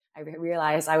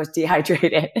realized I was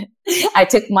dehydrated. I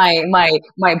took my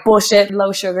bullshit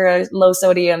low sugar, low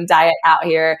sodium diet out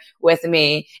here with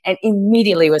me and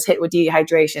immediately was hit with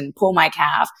dehydration, pull my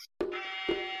calf.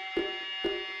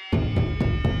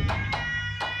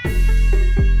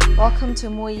 Welcome to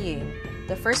Muay Ying,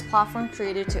 the first platform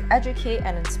created to educate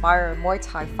and inspire Muay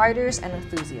Thai fighters and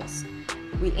enthusiasts.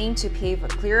 We aim to pave a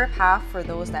clearer path for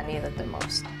those that need it the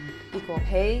most. Equal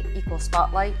pay, equal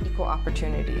spotlight, equal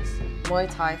opportunities. Muay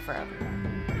Thai for everyone.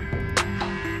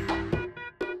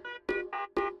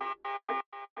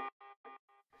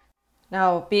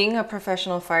 Now, being a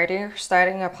professional fighter,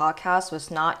 starting a podcast was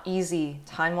not easy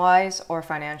time-wise or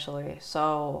financially.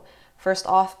 So first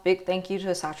off, big thank you to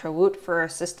Satra Wood for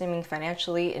assisting me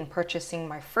financially in purchasing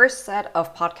my first set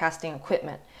of podcasting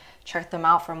equipment. Check them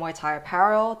out for Muay Thai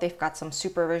apparel. They've got some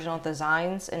super original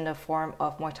designs in the form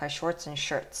of Muay Thai shorts and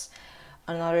shirts.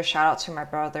 Another shout out to my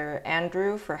brother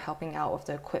Andrew for helping out with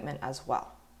the equipment as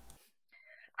well.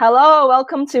 Hello,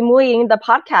 welcome to Muay Ying, the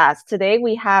podcast. Today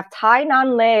we have Thai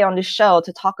Nhan Le on the show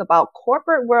to talk about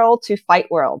corporate world to fight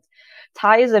world.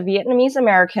 Thai is a Vietnamese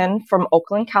American from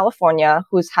Oakland, California,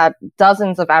 who's had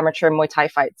dozens of amateur Muay Thai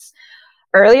fights.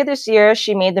 Earlier this year,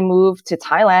 she made the move to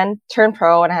Thailand, turned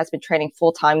pro, and has been training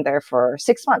full-time there for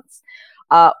 6 months.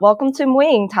 Welcome to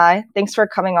Muay Ying, Thai. Thanks for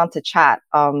coming on to chat.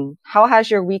 How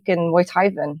has your week in Muay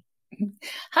Thai been?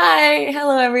 Hi.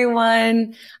 Hello,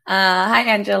 everyone. Hi,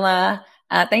 Angela.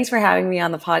 Thanks for having me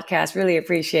on the podcast. Really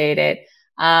appreciate it.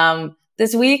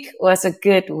 This week was a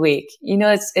good week. You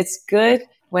know, it's good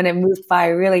when it moved by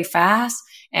really fast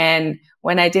and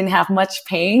when I didn't have much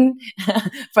pain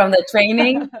from the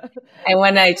training and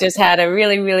when I just had a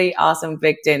really, really awesome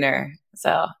big dinner.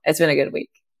 So it's been a good week.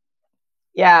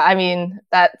 Yeah, I mean,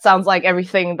 that sounds like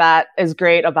everything that is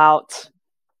great about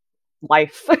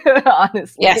life,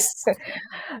 honestly. Yes.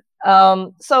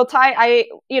 So Thai,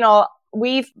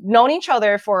 we've known each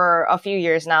other for a few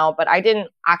years now, but I didn't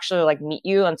actually meet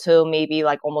you until maybe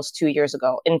almost 2 years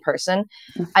ago in person.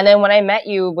 And then when I met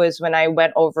you was when I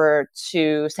went over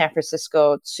to San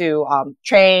Francisco to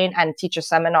train and teach a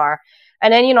seminar.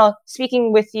 And then,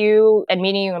 speaking with you and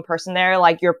meeting you in person there,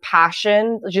 your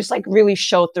passion just really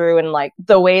showed through in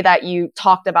the way that you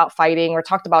talked about fighting or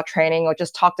talked about training or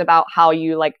just talked about how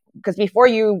you because before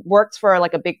you worked for a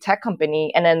big tech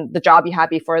company and then the job you had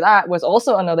before that was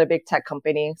also another big tech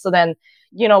company. So then,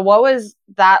 what was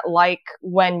that like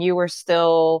when you were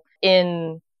still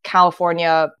in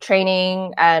California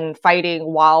training and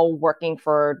fighting while working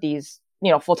for these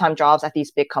full-time jobs at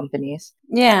these big companies?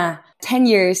 Yeah. 10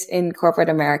 years in corporate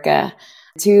America,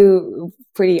 2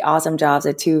 pretty awesome jobs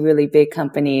at 2 really big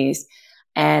companies.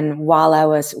 And while I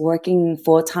was working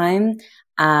full-time,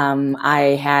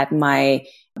 I had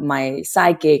my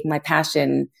side gig, my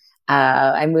passion.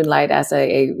 I moonlight as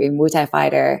a Muay Thai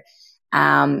fighter.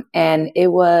 And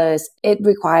it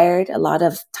required a lot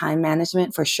of time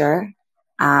management for sure.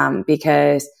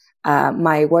 Because,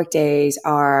 my work days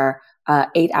are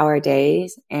 8-hour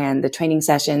days and the training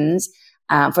sessions.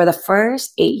 For the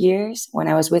first 8 years when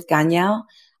I was with Ganyao,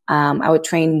 I would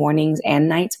train mornings and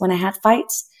nights when I had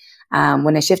fights.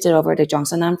 When I shifted over to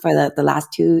Jongsonan for the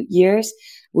last 2 years,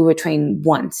 we would train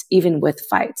once, even with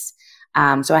fights.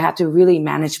 So I had to really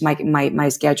manage my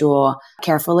schedule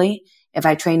carefully. If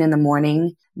I train in the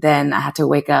morning, then I had to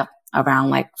wake up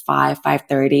around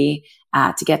 5:30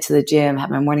 to get to the gym,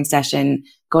 have my morning session,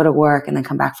 go to work, and then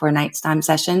come back for a nighttime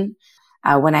session.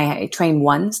 When I train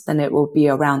once, then it will be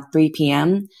around 3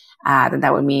 p.m. Then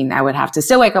that would mean I would have to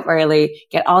still wake up early,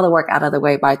 get all the work out of the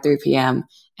way by 3 p.m.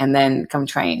 and then come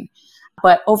train.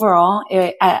 But overall,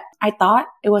 I thought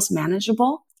it was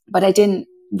manageable, but I didn't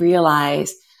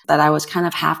realize that I was kind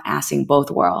of half-assing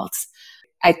both worlds.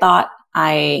 I thought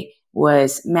I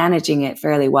was managing it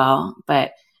fairly well,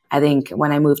 but I think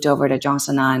when I moved over to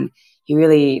Jongsonan, he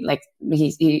really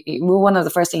one of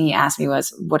the first things he asked me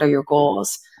was, "What are your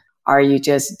goals? Are you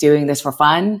just doing this for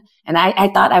fun?" And I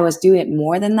thought I was doing it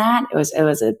more than that. It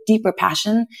was a deeper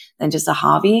passion than just a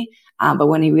hobby. But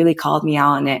when he really called me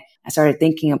out on it, I started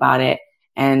thinking about it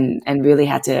and really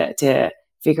had to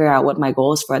figure out what my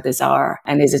goals for this are.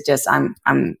 And is it just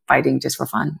I'm fighting just for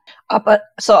fun?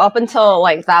 So up until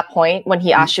that point when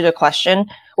he asked you the question,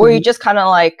 were you just kind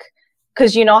of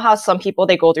because you know how some people,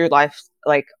 they go through life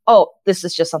like, oh, this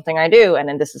is just something I do, and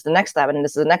then this is the next step, and then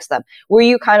this is the next step. Were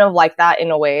you kind of like that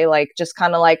in a way, like just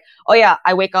kind of like, oh yeah,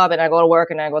 I wake up and I go to work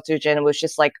and I go to the gym. It was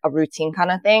just like a routine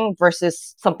kind of thing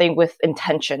versus something with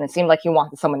intention. It seemed like you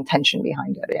wanted some intention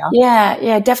behind it.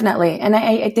 Yeah, definitely. And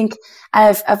I think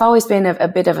I've always been a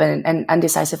bit of an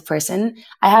undecisive person.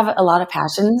 I have a lot of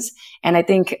passions, and I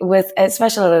think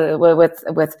especially with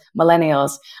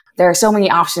millennials, there are so many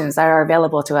options that are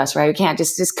available to us, right? We can't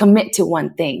just commit to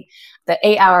one thing. The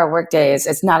 8-hour workday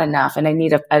is not enough, and I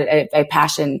need a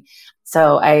passion.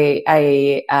 So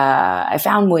I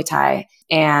found Muay Thai,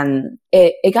 and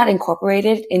it got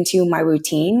incorporated into my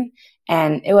routine.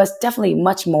 And it was definitely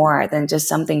much more than just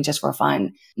something just for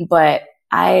fun. But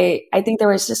I think there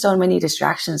was just so many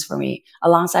distractions for me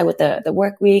alongside with the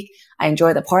work week. I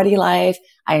enjoy the party life.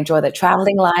 I enjoy the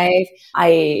traveling life.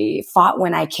 I fought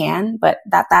when I can, but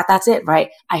that's it, right?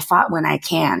 I fought when I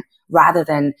can rather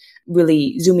than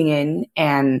really zooming in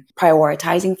and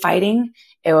prioritizing fighting.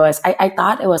 I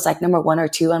thought it was like number 1 or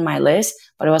 2 on my list,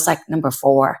 but it was like number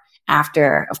 4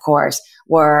 after, of course,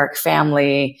 work,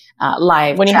 family,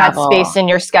 life, when you travel. had space in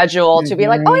your schedule to be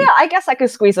like, oh yeah, I guess I could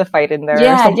squeeze a fight in there.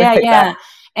 Yeah. That.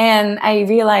 And I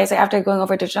realized after going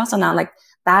over to Johnson, like,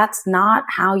 that's not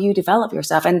how you develop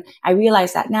yourself. And I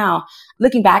realize that now,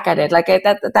 looking back at it, like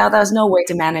that was no way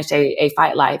to manage a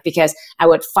fight life, because I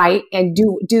would fight and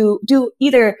do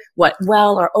either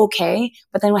well or okay,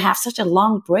 but then we have such a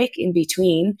long break in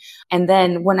between. And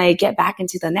then when I get back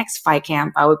into the next fight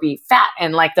camp, I would be fat.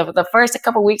 And like the first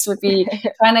couple of weeks would be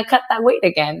trying to cut that weight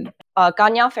again.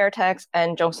 Ganyao Fairtex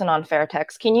and Jongsunan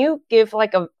Fairtex. Can you give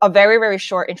like a very, very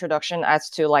short introduction as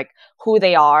to like who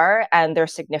they are and their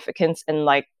significance in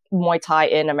like Muay Thai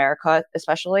in America,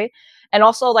 especially? And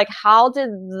also like how did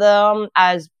them,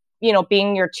 as you know,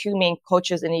 being your 2 main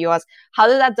coaches in the US, how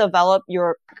did that develop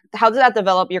your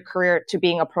career to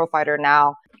being a pro fighter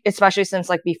now? Especially since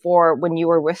like before, when you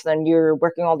were with them, you were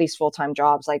working all these full-time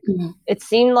jobs. Like It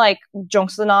seemed like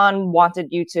Jongsunan wanted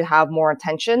you to have more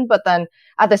attention, but then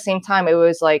at the same time, it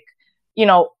was like, you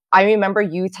know, I remember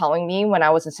you telling me when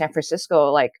I was in San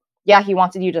Francisco, like, yeah, he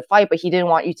wanted you to fight, but he didn't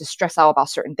want you to stress out about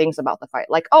certain things about the fight.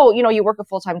 Like, oh, you know, you work a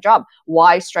full-time job.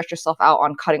 Why stretch yourself out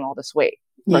on cutting all this weight,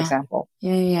 for example?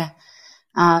 Yeah.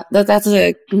 That's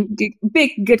a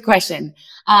good question.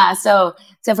 So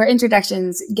for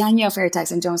introductions, Ganyao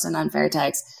Fairtex and Jongsunan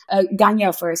Fairtex.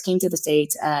 Ganyao first came to the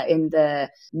States in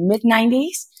the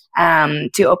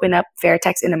mid-90s to open up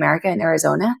Fairtex in America, in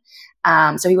Arizona.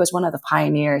 So he was one of the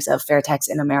pioneers of Fairtex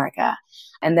in America.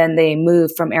 And then they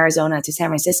moved from Arizona to San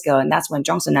Francisco, and that's when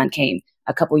Jongsunan came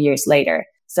a couple years later.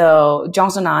 So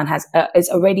Jongsunan is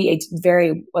already a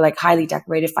very like highly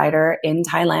decorated fighter in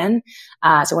Thailand.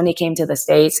 So when he came to the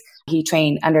States, he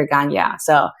trained under Ganyao.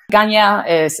 So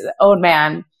Ganyao is the old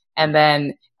man, and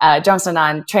then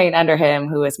Jongsunan trained under him,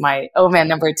 who is my old man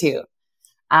number 2.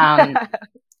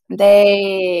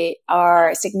 They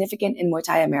are significant in Muay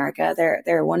Thai America.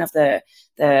 They're one of the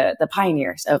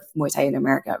pioneers of Muay Thai in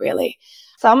America, really.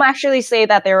 Some actually say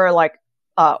that they were like,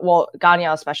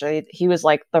 Ganyao especially, he was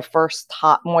like the first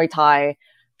top Muay Thai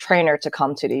trainer to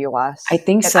come to the US. I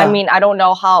think so. I mean, I don't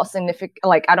know how significant,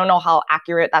 like, I don't know how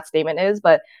accurate that statement is,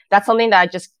 but that's something that I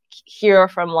just hear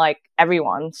from like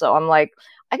everyone. So I'm like,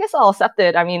 I guess I'll accept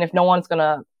it. I mean, if no one's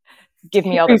gonna give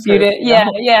me other refute it. Yeah.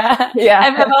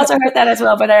 I've also heard that as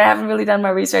well, but I haven't really done my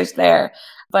research there.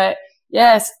 But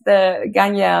yes, the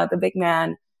Ganyao, the big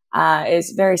man,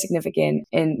 is very significant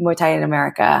in Muay Thai in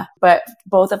America. But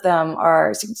both of them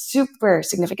are super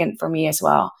significant for me as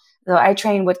well. So I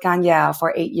trained with Ganyao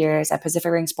for 8 years at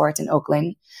Pacific Ring Sports in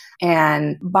Oakland.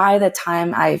 And by the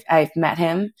time I've met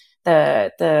him,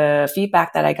 the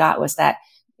feedback that I got was that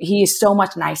he is so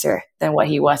much nicer than what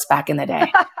he was back in the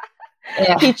day.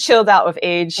 Yeah. He chilled out with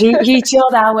age. he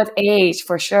chilled out with age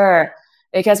for sure.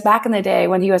 Because back in the day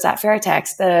when he was at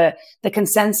Fairtex, the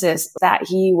consensus that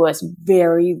he was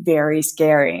very, very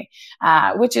scary,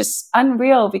 which is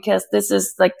unreal because this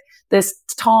is like this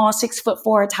tall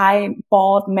 6'4" Thai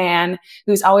bald man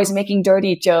who's always making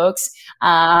dirty jokes.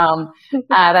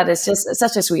 That is just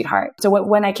such a sweetheart. So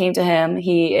when I came to him,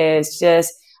 he is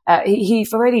just,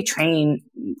 he's already trained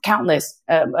countless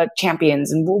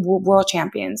champions and world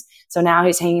champions. So now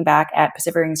he's hanging back at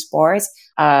Pacific Ring Sports,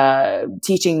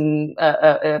 teaching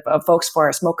folks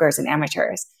for smokers and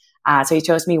amateurs. So he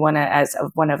chose me as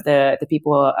one of the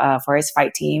people for his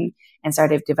fight team and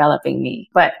started developing me.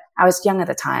 But I was young at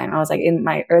the time. I was like in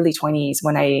my early 20s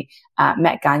when I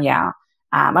met Ganyao.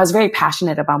 I was very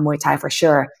passionate about Muay Thai for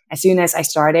sure. As soon as I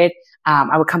started,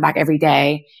 I would come back every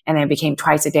day, and then it became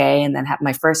twice a day, and then have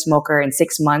my first smoker in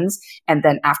 6 months. And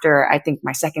then after, I think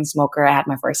my second smoker, I had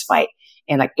my first fight.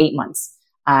 in like 8 months.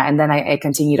 And then I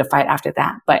continued to fight after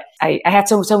that. But I had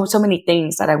so many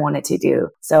things that I wanted to do.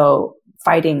 So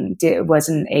fighting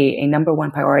wasn't a number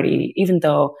one priority, even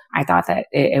though I thought that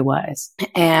it was.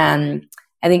 And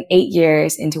I think 8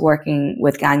 years into working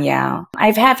with Ganyao,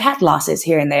 I've had losses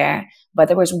here and there, but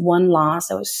there was one loss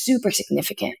that was super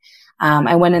significant.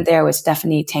 I went in there with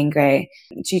Stephanie Tengre.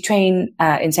 She trained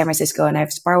in San Francisco, and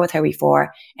I've sparred with her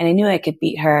before, and I knew I could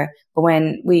beat her. But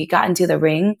when we got into the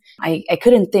ring, I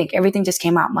couldn't think. Everything just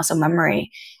came out muscle memory,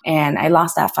 and I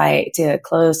lost that fight to a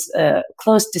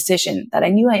close decision that I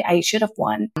knew I should have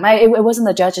won. It wasn't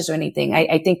the judges or anything.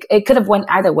 I think it could have went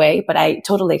either way, but I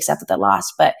totally accepted the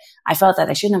loss. But I felt that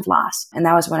I shouldn't have lost, and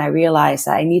that was when I realized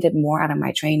that I needed more out of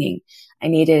my training. I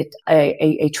needed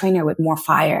a trainer with more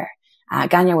fire.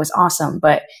 Ganyao was awesome,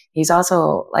 but he's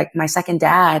also like my second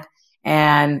dad,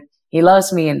 and he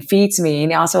loves me and feeds me,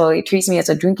 and he treats me as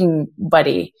a drinking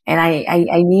buddy. And I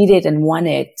needed and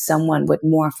wanted someone with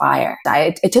more fire.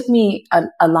 It took me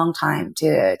a long time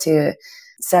to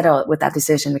settle with that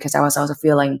decision, because I was also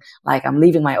feeling like I'm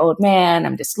leaving my old man,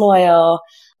 I'm disloyal.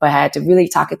 But I had to really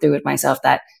talk it through with myself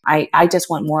that I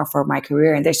just want more for my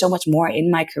career. And there's so much more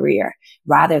in my career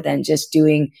rather than just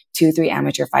doing 2-3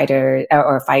 amateur fighter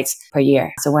or fights per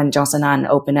year. So when Jongsanan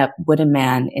opened up Wooden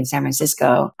Man in San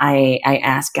Francisco, I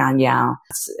asked Ganyao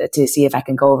to see if I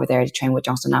can go over there to train with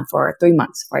Jongsanan for 3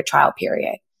 months for a trial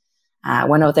period.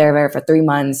 Went over there for 3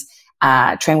 months,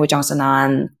 trained with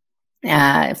Jongsanan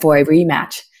for a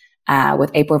rematch with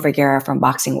April Vergara from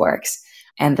Boxing Works.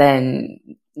 And then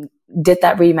did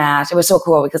that rematch. It was so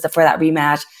cool because for that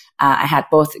rematch, I had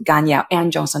both Ganyao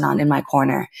and Jongsanan in my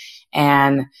corner.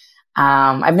 And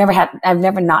I've never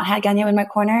not had Ganyao in my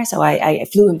corner. So I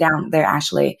flew him down there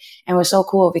actually. And it was so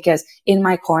cool because in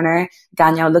my corner,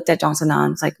 Ganyao looked at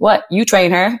Jongsanan. It's like, what? You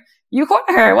train her? You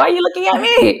corner her. Why are you looking at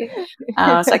me?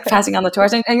 It's like passing on the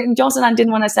torch. And Jongsanan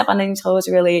didn't want to step on any toes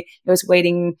really. He was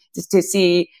waiting to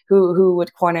see who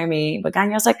would corner me. But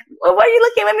Ganyao's like, well, what are you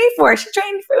looking at me for? She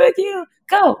trained with you.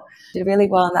 Go. Did really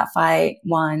well in that fight,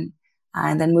 won,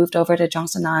 and then moved over to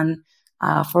Jongsanan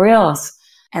for reals.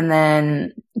 And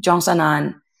then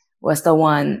Jongsanan was the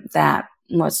one that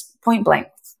was point blank.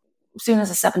 As soon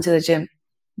as I step into the gym,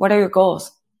 what are your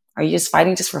goals? Are you just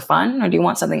fighting just for fun, or do you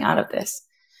want something out of this?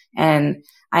 And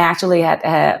I actually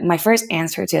had my first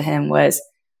answer to him was,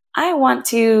 I want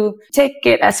to take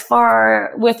it as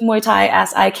far with Muay Thai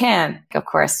as I can. Of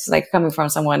course, like coming from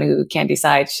someone who can't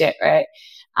decide shit, right?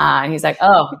 And he's like,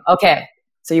 oh, okay.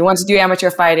 So you want to do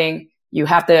amateur fighting. You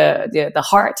have the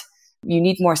heart. You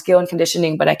need more skill and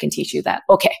conditioning, but I can teach you that.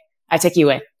 Okay. I take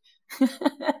you in.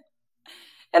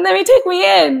 And then he took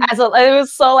me in. It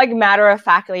was so like matter of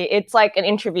factly. It's like an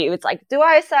interview. It's like, do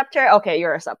I accept her? Okay,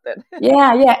 you're accepted.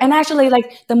 Yeah. And actually,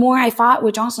 like the more I fought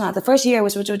with Jongsanan, the first year I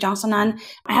was with Jongsanan,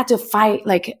 I had to fight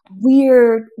like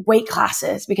weird weight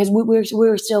classes because we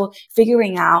were still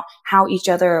figuring out how each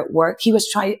other work.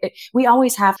 We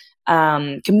always have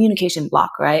communication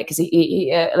block, right? Because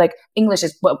he like English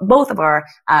is both of our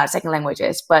second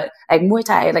languages, but like Muay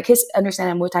Thai, like his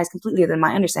understanding of Muay Thai is completely than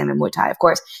my understanding of Muay Thai. Of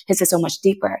course, his is so much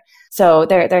deeper. So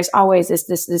there's always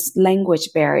this language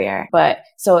barrier. But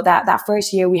so that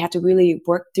first year we had to really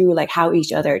work through like how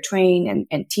each other train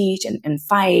and teach and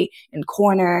fight and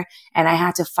corner. And I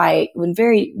had to fight in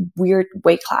very weird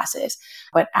weight classes.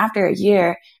 But after a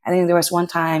year, I think there was one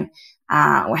time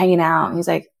we're hanging out and he's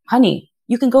like, honey,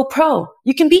 you can go pro.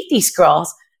 You can beat these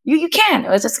girls. You can. It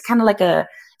was just kind of like a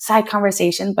side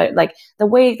conversation, but like the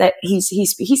way that he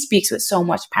speaks with so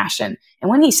much passion. And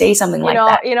when he says something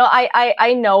that,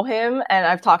 I know him and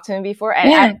I've talked to him before.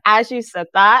 And as you said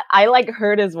that, I like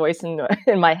heard his voice in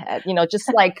my head,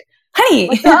 just like, honey,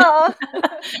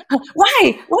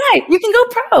 why? You can go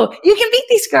pro. You can beat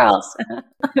these girls.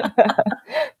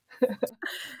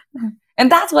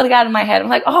 And that's what got in my head. I'm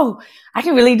like, oh, I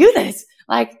can really do this.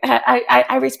 Like,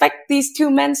 I respect these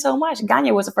two men so much.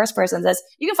 Ganyao was the first person that says,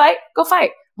 you can fight, go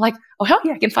fight. I'm like, oh, hell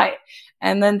yeah, I can fight.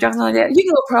 And then Johnson like, yeah, you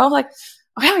can go pro. I'm like,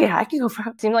 oh, hell yeah, I can go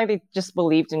pro. It seemed like they just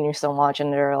believed in you so much.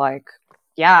 And they're like,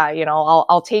 yeah,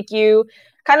 I'll take you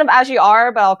kind of as you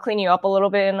are, but I'll clean you up a little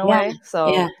bit in a way.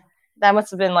 So that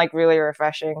must have been like really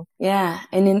refreshing. Yeah.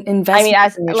 And investment. I mean,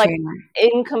 as like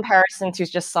in comparison to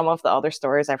just some of the other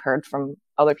stories I've heard from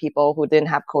other people who didn't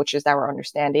have coaches that were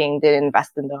understanding, didn't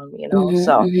invest in them,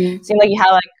 it seemed like you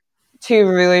had like two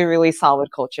really, really solid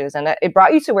coaches, and it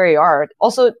brought you to where you are. It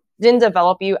also didn't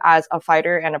develop you as a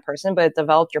fighter and a person, but it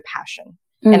developed your passion.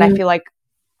 And I feel like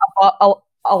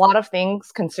a lot of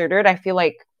things considered, I feel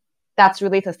like that's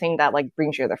really the thing that like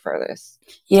brings you the furthest.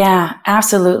 Yeah,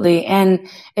 absolutely. And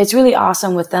it's really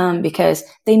awesome with them because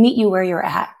they meet you where you're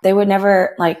at. They would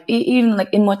never like, even like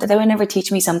in what they would never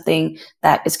teach me something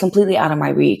that is completely out of my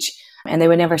reach. And they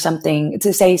would never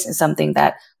say something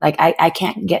that like I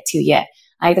can't get to yet.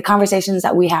 Like the conversations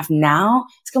that we have now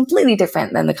is completely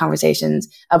different than the conversations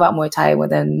about Muay Thai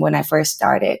when I first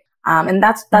started. And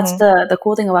that's the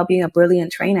cool thing about being a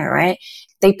brilliant trainer, right?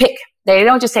 They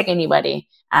don't just take anybody.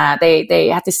 They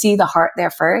have to see the heart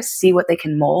there first, see what they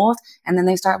can mold, and then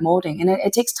they start molding. And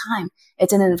it takes time.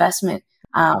 It's an investment,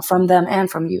 from them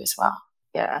and from you as well.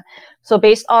 Yeah. So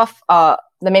based off,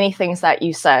 the many things that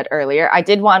you said earlier, I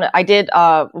did want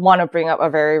to bring up a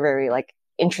very, very like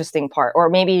interesting part, or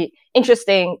maybe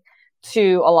interesting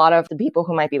to a lot of the people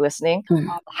who might be listening,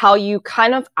 how you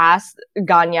kind of asked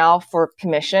Gan Yao for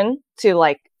permission to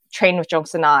like train with Jong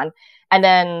Sanan, and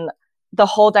then the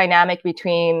whole dynamic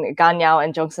between Gan Yao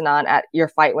and Jong Sanan at your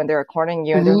fight when they were cornering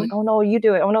you, and they're like, "Oh no, you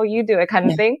do it! Oh no, you do it!" kind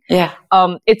of thing. Yeah.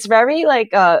 It's very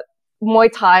like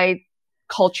Muay Thai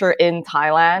culture in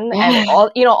Thailand,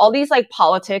 and all these like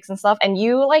politics and stuff, and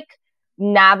you like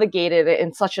navigated it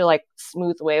in such a like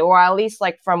smooth way, or at least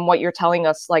like from what you're telling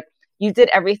us, like you did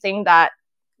everything that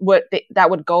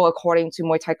would go according to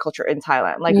Muay Thai culture in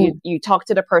Thailand. Like you talk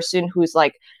to the person who's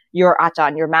like your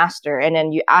achan, your master, and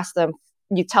then you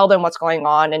tell them what's going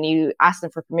on, and you ask them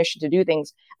for permission to do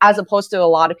things, as opposed to a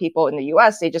lot of people in the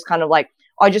US, they just kind of like,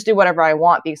 oh, I just do whatever I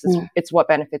want because it's what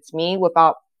benefits me,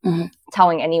 without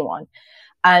telling anyone.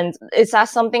 And is that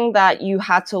something that you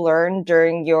had to learn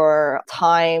during your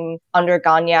time under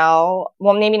Gan Yao?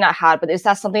 Well, maybe not had, but is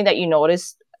that something that you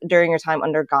noticed during your time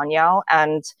under Gan Yao?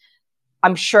 And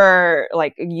I'm sure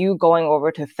like you going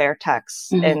over to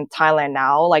Fairtex in Thailand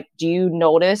now, like do you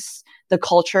notice the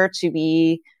culture to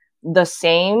be the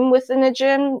same within the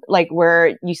gym? Like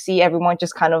where you see everyone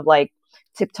just kind of like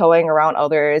tiptoeing around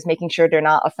others, making sure they're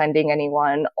not offending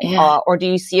anyone? Or do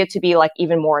you see it to be like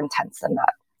even more intense than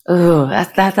that? Ooh,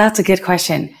 that's a good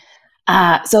question.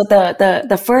 So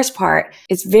the first part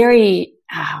is very,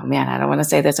 oh man, I don't want to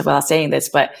say this without saying this,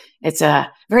 but it's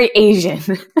very Asian.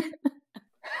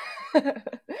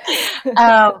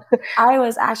 I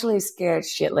was actually scared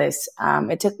shitless.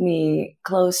 It took me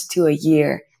close to a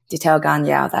year to tell Gan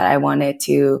Yao that I wanted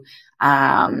to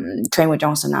train with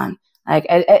Jong Sanan. Like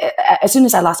as soon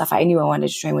as I lost that fight, I knew I wanted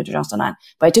to train with Jong Sanan.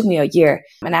 But it took me a year,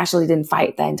 and I actually didn't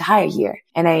fight the entire year.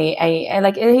 And I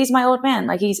like, he's my old man.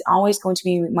 Like he's always going to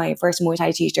be my first Muay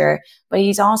Thai teacher, but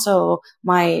he's also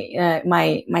my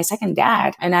second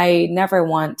dad. And I never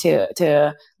want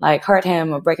to like hurt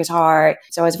him or break his heart.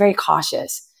 So I was very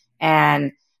cautious.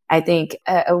 And I think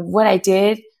what I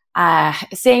did,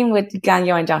 same with Gan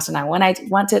Yao and Jong Sanan. When I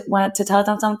want to tell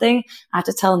them something, I have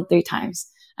to tell them 3 times.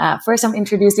 First time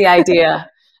introduce the idea,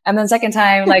 and then second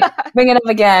time like bring it up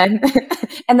again,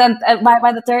 and then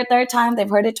by the third time they've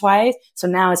heard it twice. So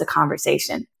now it's a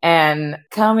conversation. And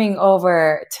coming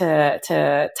over to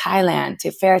Thailand,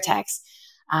 to Fairtex,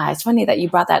 it's funny that you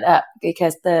brought that up,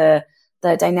 because the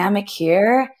dynamic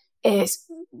here is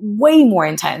way more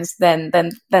intense than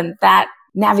that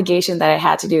navigation that I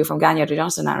had to do from Gan Yao to Jong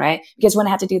Sanan, right? Because when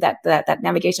I had to do that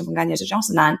navigation from Gan Yao to Jong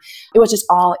Sanan, it was just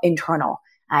all internal.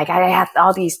 Like I had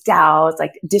all these doubts,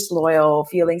 like disloyal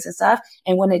feelings and stuff.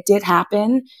 And when it did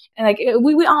happen, and like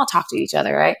we all talk to each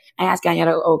other, right? I asked Gan Yao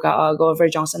to go over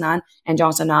to Jong Sanan, and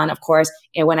Jong Sanan, of course.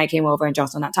 And when I came over and Jong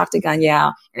Sanan talked to Gan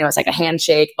Yao, and it was like a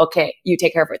handshake. Okay, you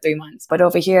take her for 3 months. But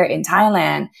over here in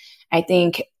Thailand, I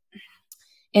think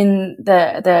in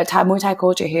the Muay Thai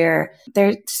culture here,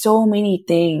 there's so many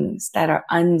things that are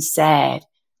unsaid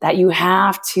that you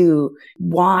have to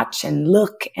watch and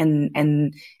look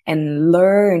and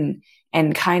learn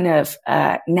and kind of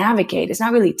navigate. It's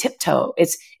not really tiptoe.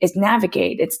 It's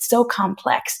navigate. It's so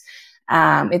complex.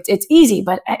 It's easy,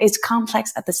 but it's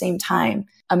complex at the same time.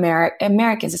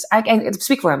 Americans, I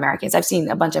speak for Americans. I've seen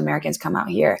a bunch of Americans come out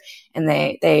here, and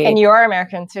they and you are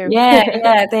American too.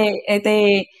 Yeah.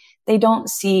 They don't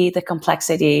see the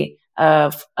complexity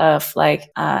of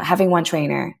like having one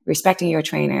trainer, respecting your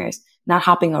trainers, not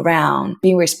hopping around,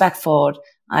 being respectful,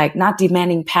 like not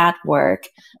demanding pad work,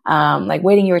 like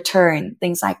waiting your turn,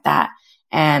 things like that.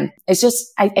 And it's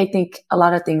just, I think a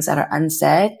lot of things that are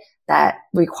unsaid that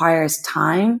requires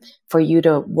time for you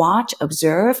to watch,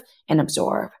 observe, and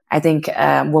absorb. I think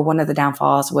one of the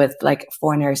downfalls with like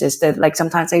foreigners is that like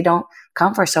sometimes they don't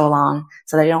come for so long,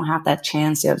 so they don't have that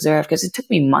chance to observe. Because it took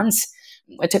me months.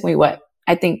 It took me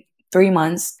I think 3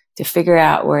 months to figure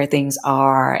out where things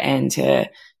are and to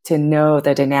know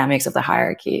the dynamics of the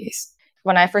hierarchies.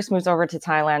 when I first moved over to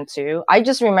Thailand too, I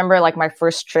just remember like my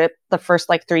first trip, the first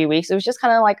like 3 weeks, it was just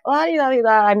kind of like,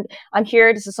 I'm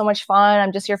here. This is so much fun.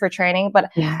 I'm just here for training.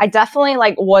 But I definitely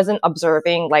like wasn't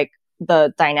observing like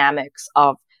the dynamics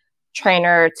of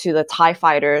trainer to the Thai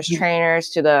fighters, trainers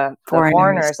to the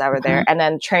foreigners that were there, and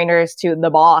then trainers to the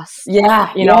boss. You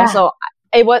know, so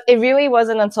it really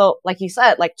wasn't until, like you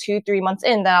said, like 2-3 months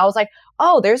in that I was like,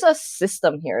 oh, there's a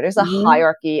system here. There's a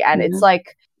hierarchy, and it's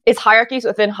like, it's hierarchies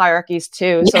within hierarchies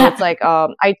too. So it's like,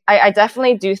 I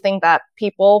definitely do think that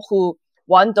people who,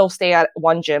 one, don't stay at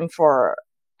one gym for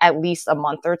at least a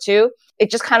month or two,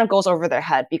 it just kind of goes over their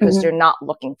head because they're not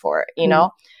looking for it, you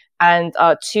know? And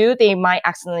two, they might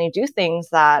accidentally do things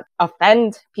that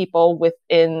offend people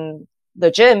within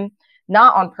the gym,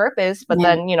 not on purpose, but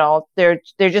then, you know, they're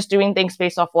just doing things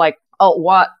based off like, oh,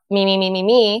 what,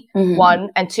 me, one,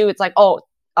 and two, it's like, oh,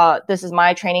 this is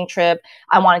my training trip.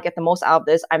 I want to get the most out of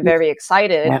this. I'm very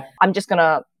excited. I'm just going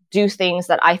to do things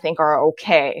that I think are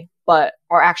okay, but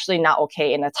are actually not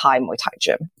okay in a Thai Muay Thai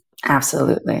gym.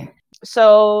 Absolutely.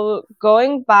 So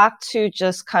going back to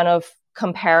just kind of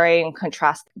comparing and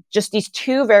contrast just these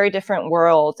two very different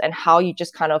worlds and how you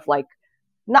just kind of like,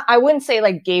 not, I wouldn't say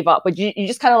like gave up, but you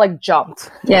just kind of like jumped.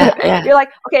 You're like,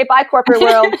 okay, bye corporate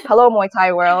world, hello Muay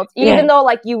Thai world. Even though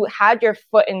like you had your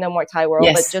foot in the Muay Thai world,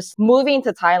 but just moving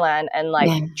to Thailand and like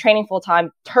training full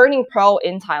time, turning pro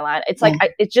in Thailand, it's like,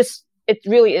 it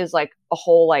really is like a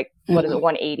whole like, what is it,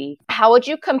 180. How would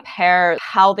you compare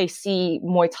how they see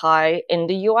Muay Thai in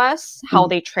the US, how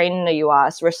they train in the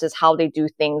US versus how they do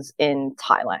things in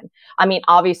Thailand? I mean,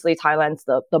 obviously Thailand's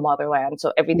the motherland,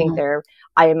 so everything there,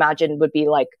 I imagine, would be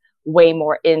like way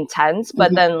more intense.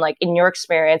 But then like in your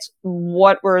experience,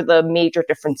 what were the major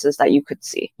differences that you could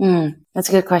see? That's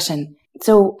a good question.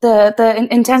 So the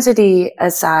intensity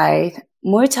aside,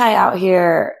 Muay Thai out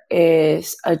here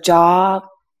is a job.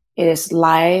 It is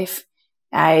life.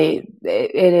 It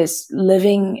is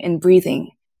living and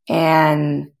breathing.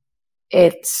 And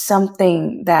it's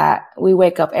something that we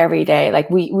wake up every day. Like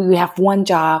we have one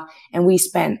job and we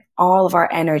spend all of our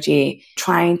energy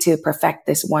trying to perfect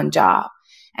this one job.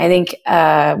 I think,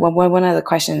 one of the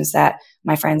questions that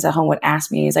my friends at home would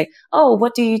ask me is like, oh,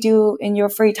 what do you do in your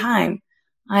free time?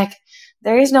 Like,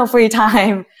 there is no free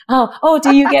time. Oh,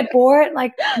 do you get bored?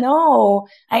 Like, no.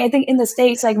 I think in the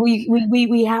States, like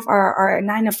we have our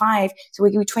 9 to 5, so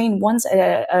we train once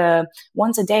a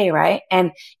day, right?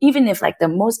 And even if like the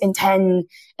most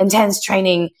intense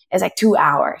training is like 2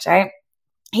 hours, right?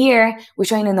 Here, we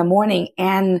train in the morning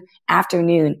and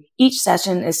afternoon. Each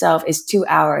session itself is 2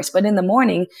 hours. But in the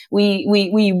morning,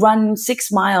 we run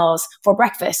 6 miles before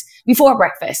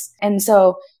breakfast. And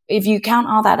so if you count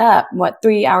all that up,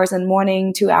 3 hours in the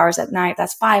morning, 2 hours at night,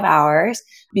 that's 5 hours.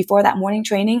 Before that morning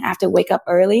training, I have to wake up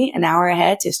early, an hour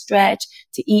ahead to stretch,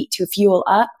 to eat, to fuel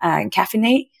up and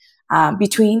caffeinate.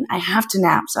 Between, I have to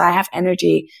nap. So I have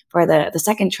energy for the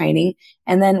second training.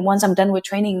 And then once I'm done with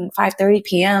training, 5:30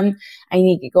 p.m., I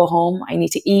need to go home. I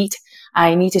need to eat.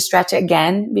 I need to stretch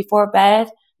again before bed.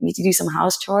 I need to do some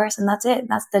house chores, and that's it.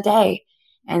 That's the day.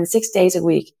 And 6 days a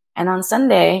week. And on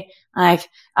Sunday, like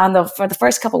for the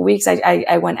first couple of weeks,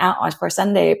 I went out for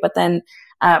Sunday, but then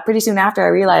pretty soon after I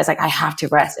realized like I have to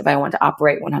rest if I want to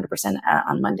operate 100%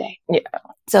 on Monday.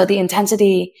 So the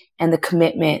intensity and the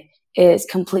commitment is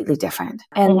completely different.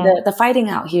 And the fighting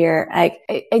out here, I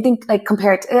think like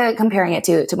comparing it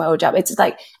to my old job, it's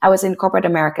like I was in corporate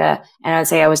America and I'd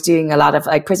say I was doing a lot of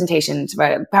like presentations,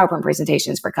 PowerPoint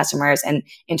presentations for customers and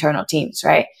internal teams,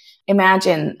 right?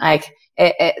 Imagine like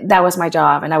that was my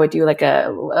job and I would do like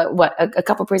a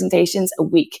couple presentations a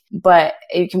week. But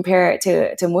you compare it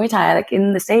to Muay Thai, like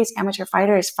in the States, amateur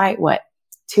fighters fight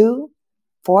 2-4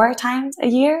 times a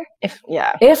year?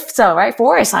 If so, right?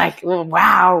 4 is like,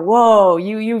 wow, whoa,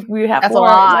 you have that's 4. A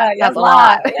lot. That's a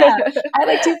lot. I have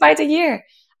like 2 fights a year.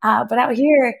 But out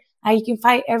here, you can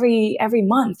fight every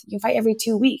month. You can fight every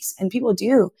 2 weeks, and people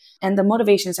do. And the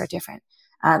motivations are different.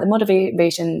 The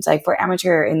motivations, like for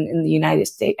amateur in the United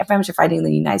States, amateur fighting in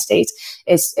the United States,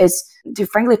 is to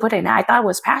frankly put it, I thought it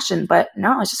was passion, but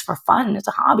no, it's just for fun. It's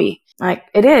a hobby. Like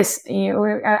it is.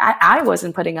 I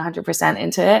wasn't putting 100%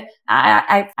 into it.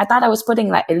 I thought I was putting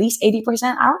like at least 80%.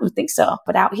 I don't think so.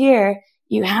 But out here,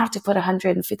 you have to put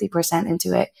 150%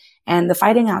 into it. And the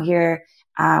fighting out here,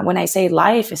 when I say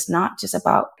life, it's not just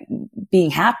about being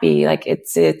happy. Like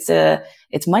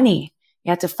it's money.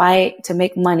 You have to fight to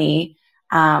make money.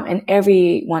 And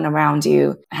everyone around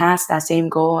you has that same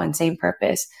goal and same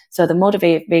purpose. So the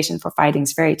motivation for fighting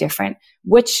is very different,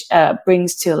 which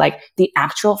brings to like the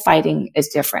actual fighting is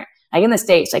different. Like in the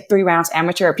States, like 3 rounds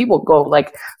amateur, people go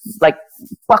like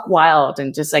buck wild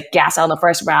and just like gas out in the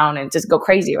first round and just go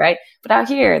crazy, right? But out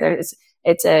here,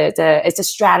 it's a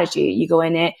strategy. You go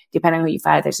in it, depending on who you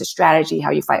fight, there's a strategy how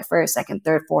you fight first, second,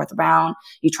 third, fourth round.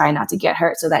 You try not to get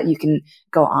hurt so that you can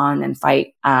go on and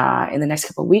fight in the next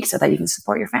couple of weeks so that you can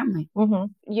support your family.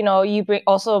 Mm-hmm. You know, you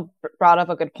also brought up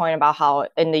a good point about how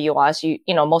in the US, you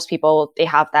know, most people, they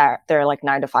have their like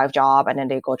 9-to-5 job and then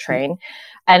they go train.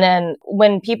 And then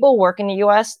when people work in the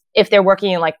US, if they're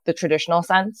working in like the traditional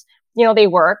sense, you know, they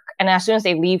work, and as soon as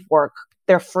they leave work,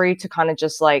 they're free to kind of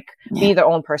just like be their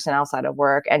own person outside of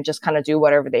work and just kind of do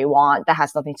whatever they want that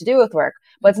has nothing to do with work.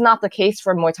 But it's not the case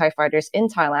for Muay Thai fighters in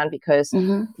Thailand, because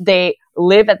they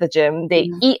live at the gym, they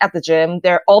eat at the gym,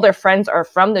 all their friends are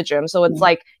from the gym. So it's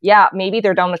like, yeah, maybe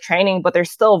they're done with training, but they're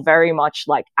still very much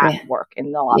like at work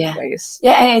in a lot of ways.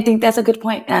 Yeah, and I think that's a good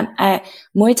point.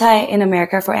 Muay Thai in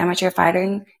America for amateur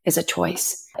fighting is a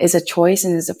choice. It's a choice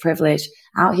and it's a privilege.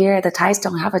 Out here, the Thais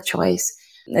don't have a choice.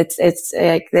 It's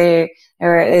like they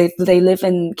live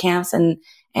in camps and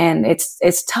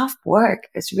it's tough work.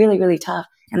 It's really, really tough,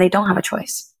 and they don't have a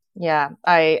choice. Yeah,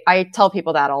 I tell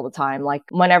people that all the time. Like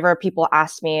whenever people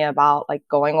ask me about like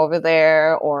going over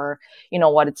there or, you know,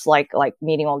 what it's like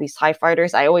meeting all these Thai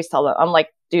fighters, I always tell them, I'm like,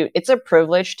 dude, it's a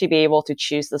privilege to be able to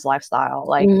choose this lifestyle.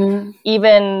 Like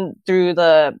even through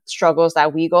the struggles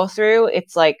that we go through,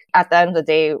 it's like at the end of the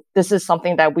day, this is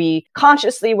something that we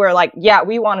consciously were like, yeah,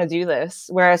 we want to do this.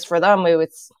 Whereas for them,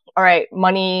 it's all right,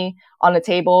 money on the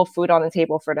table, food on the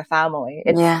table for the family.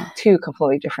 It's two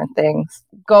completely different things.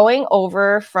 Going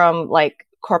over from like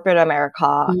corporate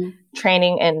America,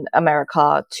 training in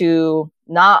America, to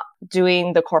not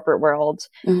doing the corporate world,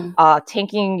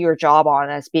 taking your job on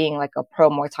as being like a pro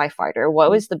Muay Thai fighter,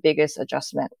 what was the biggest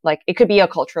adjustment? Like it could be a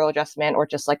cultural adjustment or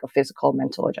just like a physical,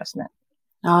 mental adjustment.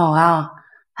 Oh, wow.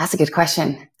 That's a good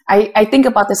question. I think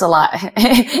about this a lot.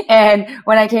 And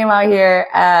when I came out here,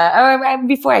 or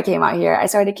before I came out here, I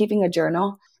started keeping a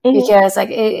journal because like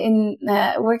in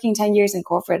working 10 years in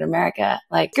corporate America,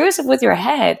 like goes with your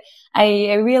head.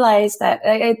 I realized that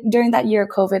during that year of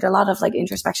COVID, a lot of like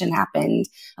introspection happened.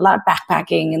 A lot of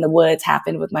backpacking in the woods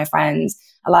happened with my friends.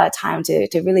 A lot of time to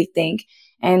really think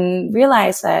and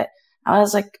realize that I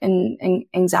was like an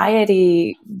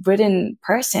anxiety ridden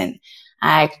person.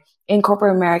 In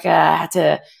corporate America, I had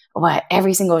to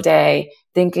every single day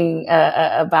thinking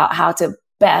about how to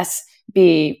best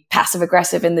be passive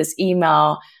aggressive in this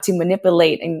email to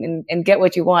manipulate and get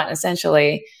what you want,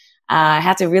 essentially. I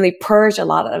had to really purge a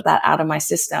lot of that out of my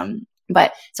system.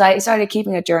 But so I started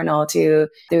keeping a journal through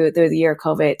the year of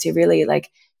COVID to really like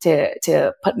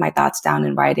to put my thoughts down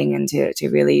in writing and to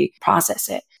really process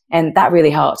it. And that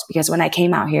really helped, because when I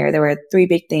came out here, there were 3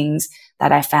 big things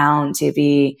that I found to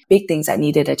be big things that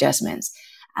needed adjustments.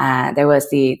 There was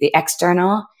the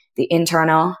external, the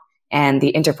internal, and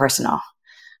the interpersonal.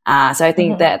 So I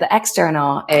think that the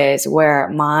external is where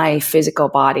my physical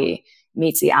body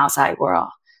meets the outside world.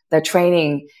 The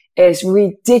training is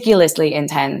ridiculously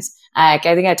intense. I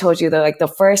think I told you that like the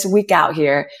first week out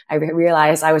here, I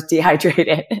realized I was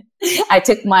dehydrated. I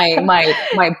took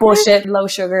my bullshit low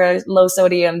sugar, low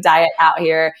sodium diet out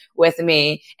here with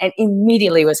me and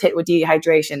immediately was hit with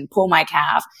dehydration, pull my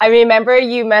calf. I remember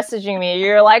you messaging me.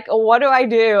 You're like, what do I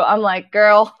do? I'm like,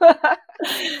 girl.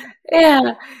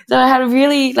 Yeah. So I had to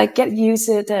really like get used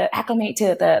to acclimate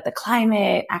to the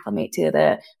climate, acclimate to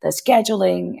the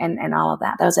scheduling and all of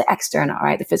that. That was the external,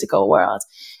 right? The physical world.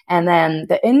 And then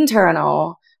the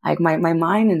internal, like my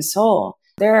mind and soul,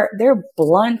 they're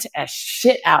blunt as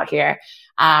shit out here.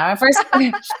 First,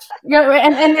 you know,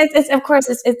 and it's of course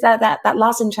it's that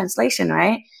loss in translation,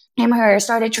 right? Him or her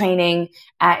started training,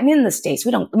 and in the States,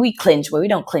 we clinch, but we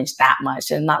don't clinch that much,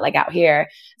 and not like out here.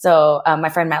 So my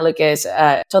friend Matt Lucas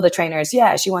told the trainers,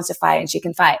 yeah, she wants to fight and she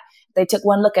can fight. They took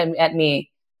one look at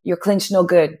me. Your clinch no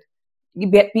good.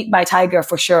 You get beat by Tiger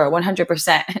for sure,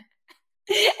 100%.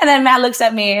 And then Matt looks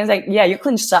at me and is like, yeah, your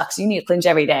clinch sucks. You need to clinch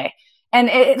every day. And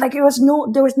there was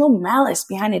no malice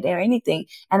behind it or anything.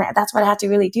 And that's what I had to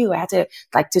really do. I had to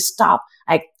to stop.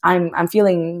 Like I'm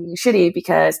feeling shitty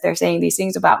because they're saying these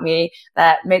things about me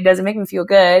that doesn't make me feel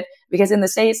good. Because in the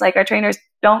States, like our trainers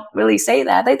don't really say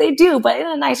that. They do, but in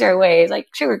a nicer way. It's like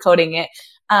sugarcoating it.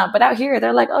 But out here,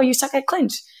 they're like, oh, you suck at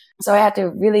clinch. So I had to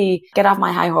really get off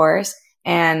my high horse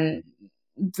and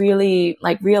really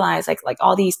realize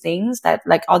all these things that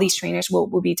all these trainers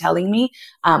will be telling me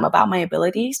about my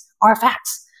abilities are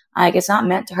facts. It's not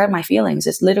meant to hurt my feelings.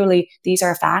 It's literally, these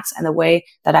are facts. And the way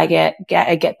that I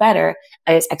get better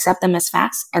is accept them as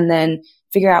facts and then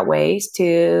figure out ways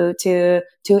to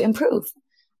improve.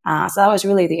 So that was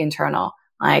really the internal,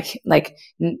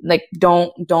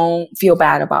 don't feel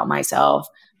bad about myself.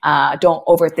 Don't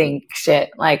overthink shit.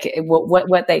 Like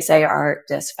what they say are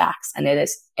just facts, and it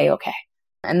is a-okay.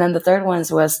 And then the third one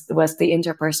was the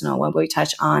interpersonal. What we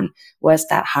touched on was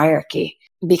that hierarchy,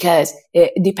 because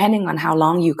depending on how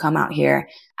long you come out here,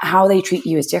 how they treat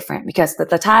you is different. Because the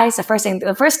Thais,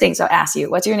 the first things they'll ask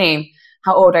you, what's your name?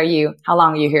 How old are you? How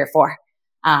long are you here for?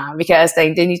 Because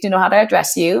they need to know how to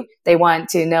address you. They want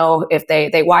to know if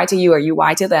they Y to you or you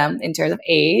Y to them in terms of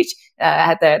age,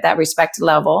 at that respect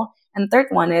level. And the third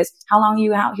one is, how long are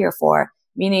you out here for?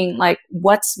 Meaning, like,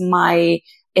 what's my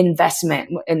investment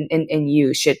in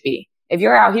you should be. If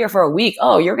you're out here for a week,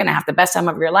 you're going to have the best time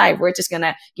of your life. We're just going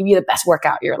to give you the best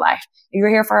workout of your life. If you're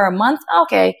here for a month,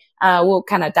 okay, we'll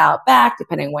kind of dial it back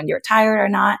depending on when you're tired or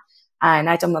not. And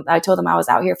I told them I was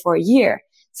out here for a year.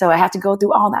 So I have to go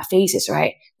through all that phases,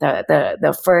 right?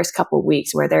 The first couple of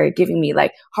weeks where they're giving me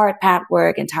like hard pad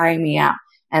work and tiring me out.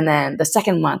 And then the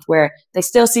second month where they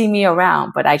still see me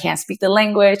around, but I can't speak the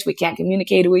language. We can't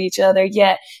communicate with each other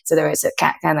yet. So there is a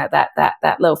kind of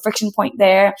that little friction point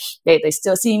there. They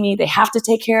still see me. They have to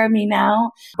take care of me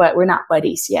now, but we're not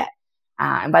buddies yet.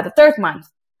 And by the third month,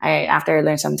 after I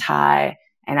learned some Thai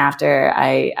and after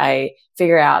I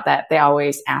figure out that they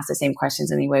always ask the same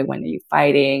questions anyway, when are you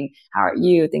fighting? How are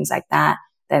you? Things like that.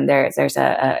 Then there's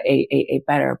a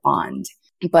better bond.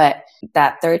 But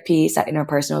that third piece, that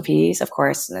interpersonal piece, of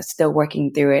course, still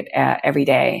working through it every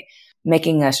day,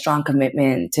 making a strong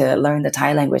commitment to learn the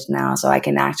Thai language now so I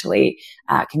can actually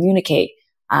communicate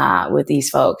with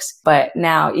these folks. But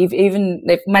now, even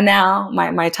if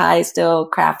my Thai is still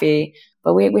crappy,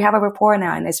 but we have a rapport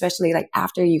now, and especially like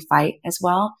after you fight as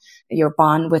well, your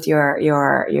bond with your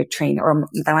trainer, or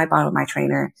my bond with my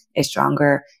trainer is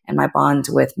stronger, and my bond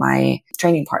with my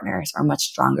training partners are much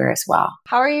stronger as well.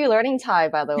 How are you learning Thai,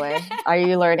 by the way? Are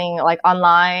you learning like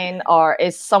online, or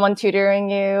is someone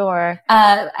tutoring you, or?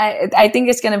 I think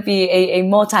it's going to be a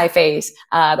multi-phase.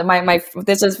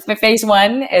 This is phase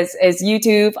one is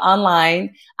YouTube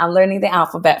online. I'm learning the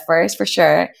alphabet first for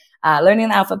sure. Learning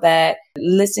the alphabet,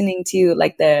 listening to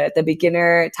like the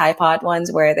beginner Thai pod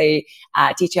ones where they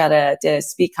teach you how to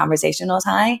speak conversational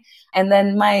Thai. And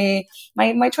then my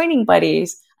training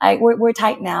buddies, we're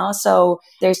tight now, so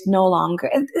there's no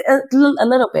longer a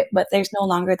little bit, but there's no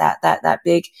longer that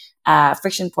big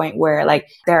friction point where like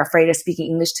they're afraid of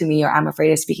speaking English to me or I'm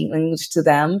afraid of speaking English to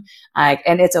them.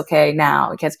 And it's okay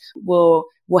now because we'll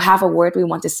have a word we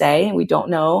want to say and we don't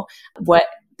know what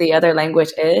the other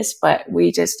language is, but we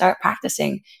just start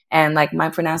practicing. And like my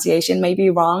pronunciation may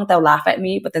be wrong, they'll laugh at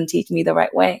me, but then teach me the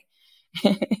right way.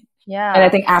 Yeah. And I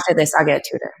think after this, I'll get a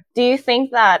tutor. Do you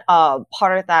think that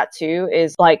part of that too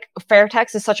is like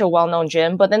Fairtex is such a well-known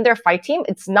gym, but then their fight team,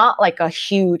 it's not like a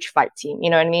huge fight team. You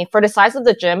know what I mean? For the size of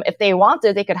the gym, if they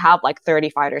wanted, they could have like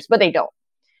 30 fighters, but they don't,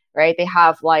 right? They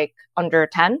have like under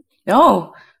 10.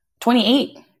 No,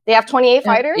 28. They have 28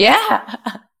 fighters? Yeah.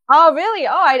 Oh, really?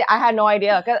 Oh, I had no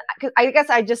idea. Cause I guess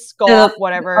I just go off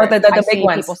whatever the I big see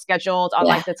ones. people scheduled on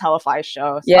like the televised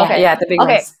shows. Yeah, okay. Yeah, the big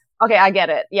ones. Okay, I get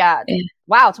it. Yeah.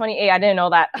 Wow, 28. I didn't know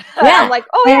that. Yeah. I'm like,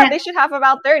 oh yeah, they should have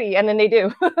about 30. And then they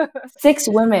do. 6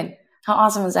 women. How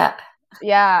awesome is that?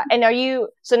 Yeah. And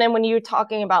so then when you're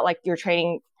talking about like your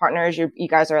training partners, you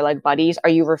guys are like buddies, are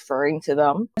you referring to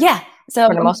them? Yeah. So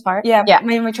for the most part? Yeah.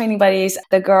 My training buddies,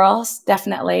 the girls,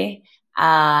 definitely.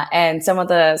 And some of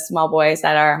the small boys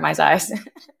that are my size.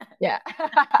 Yeah.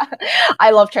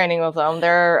 I love training with them.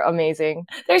 They're amazing.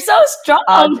 They're so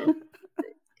strong.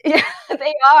 Yeah,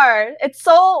 they are. It's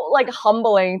so like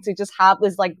humbling to just have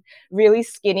this like really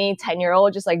skinny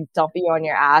 10-year-old just like dumping you on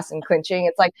your ass and clinching.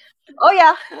 It's like, oh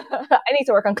yeah, I need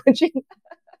to work on clinching.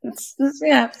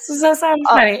 Yeah, so sounds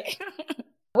funny.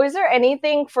 Was there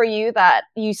anything for you that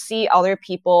you see other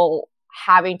people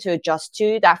having to adjust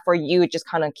to that for you it just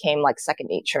kind of came like second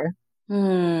nature?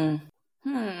 I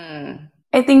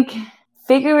think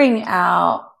figuring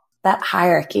out that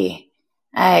hierarchy,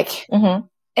 like,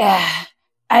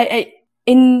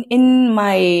 in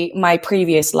my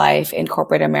previous life in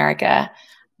corporate America,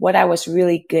 what I was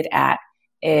really good at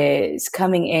is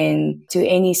coming in to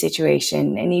any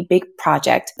situation, any big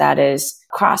project that is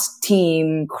cross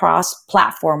team, cross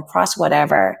platform, cross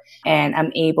whatever, and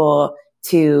I'm able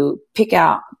to pick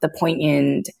out the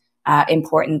poignant,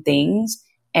 important things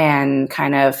and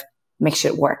kind of make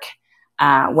shit work.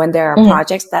 When there are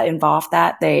projects that involve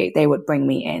that, they would bring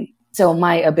me in. So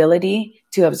my ability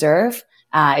to observe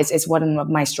is one of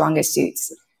my strongest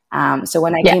suits. So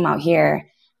when I came out here,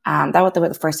 that was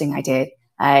the first thing I did.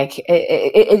 Like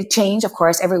it changed, of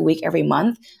course, every week, every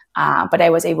month. But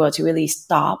I was able to really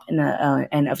stop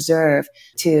and observe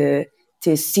to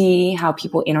see how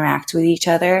people interact with each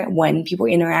other, when people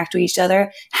interact with each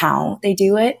other, how they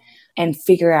do it. and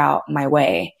figure out my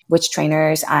way, which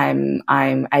trainers I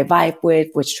vibe with,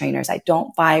 which trainers I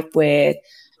don't vibe with,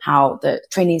 how the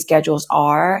training schedules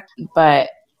are. But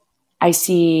I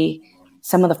see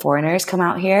some of the foreigners come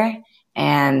out here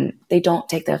and they don't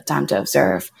take the time to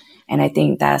observe. And I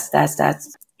think that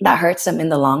hurts them in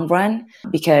the long run,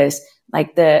 because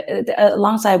like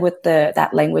alongside with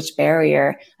that language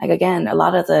barrier, like again, a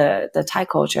lot of the Thai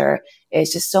culture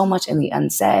is just so much in the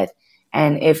unsaid.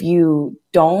 And if you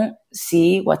don't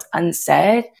see what's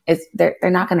unsaid, they're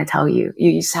not going to tell you.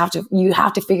 You just have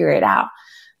to figure it out.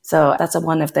 So that's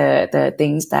one of the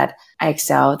things that I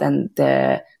excel than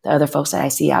the other folks that I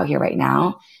see out here right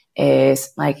now,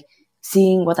 is like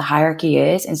seeing what the hierarchy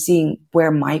is and seeing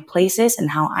where my place is and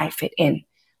how I fit in,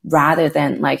 rather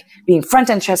than like being front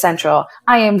and central.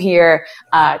 I am here,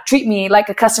 treat me like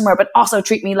a customer, but also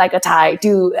treat me like a Thai.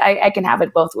 I can have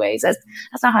it both ways.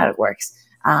 That's not how it works.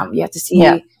 You have to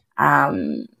see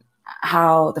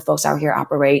how the folks out here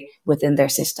operate within their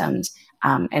systems,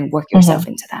 and work yourself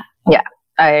into that. Yeah.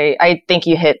 I think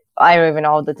you hit, I don't even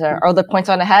know the points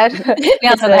on the head.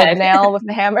 Nail with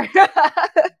the hammer.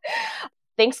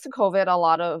 Thanks to COVID, a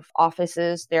lot of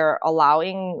offices, they're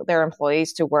allowing their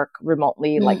employees to work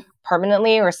remotely, like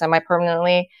permanently or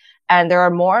semi-permanently. And there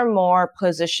are more and more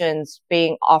positions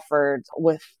being offered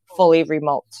with fully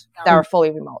remote, that are fully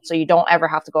remote. So you don't ever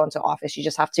have to go into office. You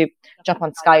just have to jump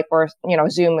on Skype or,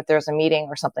 Zoom if there's a meeting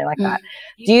or something like that.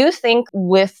 Do you think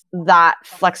with that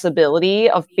flexibility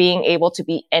of being able to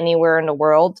be anywhere in the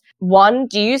world, one,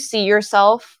 do you see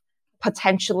yourself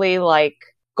potentially like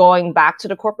going back to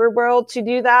the corporate world to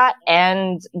do that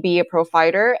and be a pro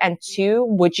fighter? And two,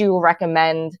 would you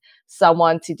recommend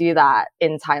someone to do that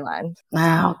in Thailand?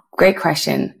 Wow, great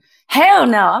question. Hell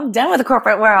no, I'm done with the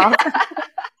corporate world.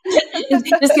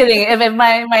 Just kidding. If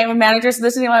my manager's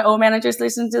listening, my old manager's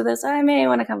listening to this, I may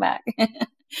want to come back.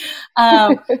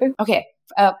 Okay.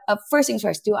 First things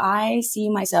first, do I see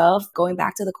myself going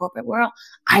back to the corporate world?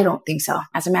 I don't think so.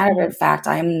 As a matter of fact,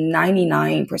 I'm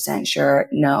 99% sure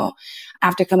no.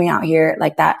 After coming out here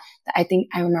like that, I think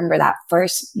I remember that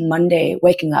first Monday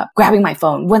waking up, grabbing my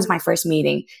phone. When's my first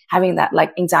meeting? Having that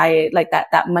like anxiety, like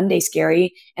that Monday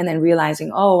scary, and then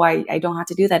realizing, oh, I don't have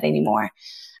to do that anymore.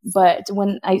 But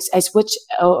when I switched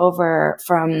over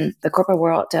from the corporate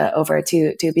world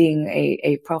to being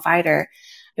a pro fighter,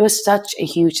 it was such a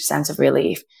huge sense of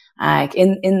relief. Like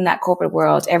in that corporate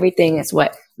world, everything is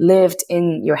what lived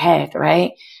in your head,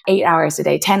 right? 8 hours a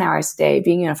day, 10 hours a day,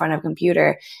 being in front of a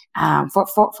computer,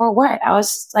 for what? I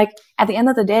was like, at the end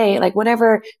of the day, like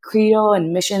whatever credo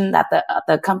and mission that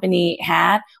the company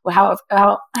had,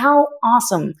 how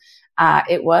awesome,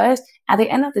 it was. At the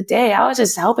end of the day, I was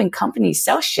just helping companies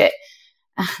sell shit.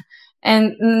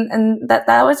 And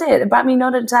that was it. It brought me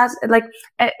no success. Like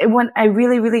when I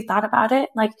really, really thought about it,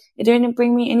 like it didn't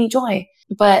bring me any joy,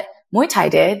 but Muay Thai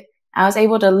did. I was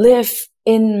able to live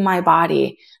in my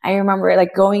body. I remember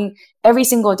like going every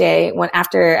single day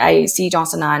after I see John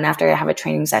Sanan, after I have a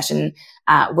training session,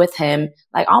 with him,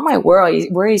 like all my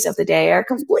worries of the day are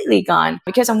completely gone,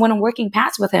 because when I'm working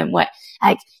past with him, like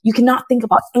you cannot think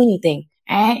about anything.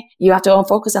 Right? You have to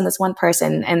focus on this one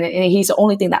person, and he's the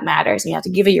only thing that matters. And you have to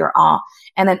give it your all.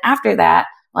 And then after that,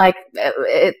 like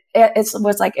it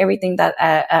was like everything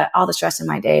that all the stress in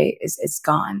my day is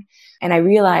gone. And I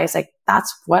realized like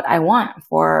that's what I want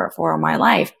for my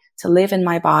life, to live in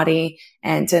my body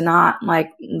and to not like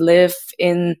live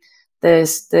in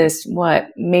this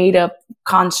made up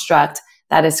construct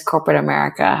that is corporate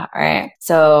America, right?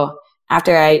 So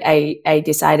after I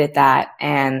decided that,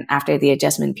 and after the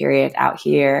adjustment period out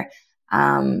here,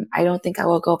 I don't think I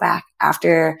will go back.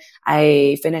 After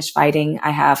I finish fighting, I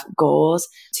have goals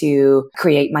to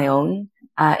create my own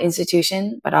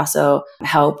institution, but also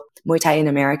help Muay Thai in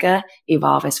America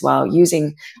evolve as well,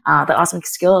 using the awesome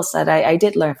skills that I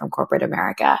did learn from corporate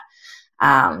America.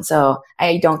 So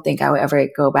I don't think I will ever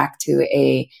go back to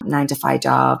a 9-to-5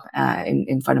 job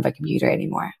in front of a computer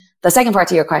anymore. The second part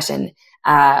to your question,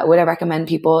 would I recommend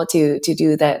people to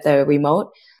do the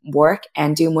remote work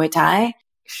and do Muay Thai?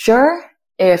 Sure,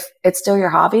 if it's still your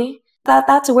hobby.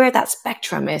 That's where that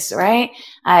spectrum is, right?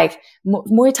 Like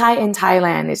Muay Thai in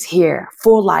Thailand is here,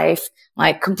 full life,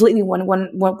 like completely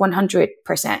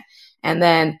 100%. And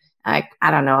then like,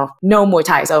 I don't know, no Muay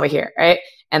Thai is over here, right?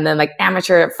 And then like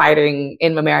amateur fighting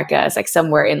in America is like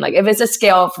somewhere in like, if it's a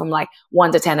scale from like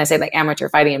 1 to 10, I say like amateur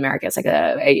fighting in America, it's like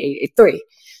a 3.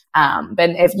 But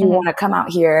if you want to come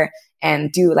out here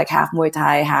and do like half Muay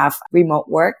Thai, half remote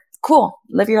work, cool,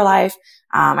 live your life.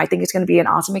 I think it's going to be an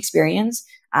awesome experience.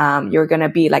 You're going to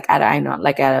be like at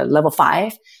a level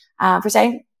 5, per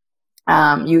se.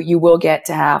 You will get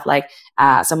to have like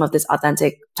some of this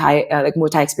authentic Thai like Muay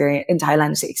Thai experience in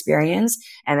Thailand experience,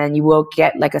 and then you will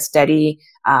get like a steady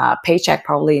paycheck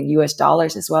probably in US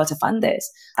dollars as well to fund this.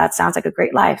 That sounds like a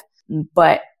great life,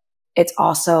 but it's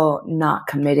also not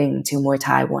committing to Muay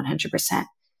Thai 100%,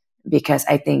 because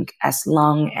I think as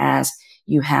long as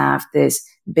you have this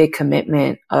big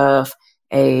commitment of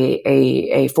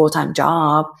a full-time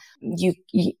job, you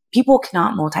people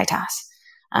cannot multitask.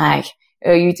 Like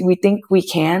we think we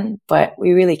can, but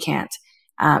we really can't.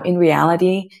 In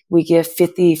reality, we give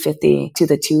 50-50 to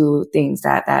the two things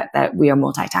that we are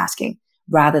multitasking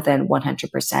rather than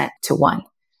 100% to one.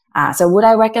 So would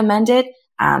I recommend it?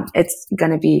 It's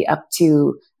going to be up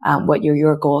to what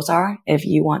your goals are. If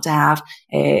you want to have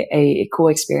a cool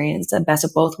experience, the best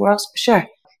of both worlds, sure.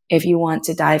 If you want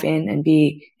to dive in and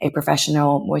be a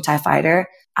professional Muay Thai fighter,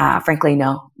 frankly,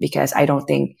 no, because I don't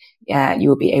think you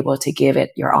will be able to give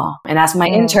it your all. And as my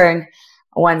intern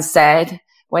once said,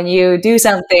 when you do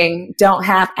something, don't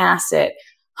half-ass it.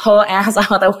 Whole ass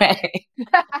all the way.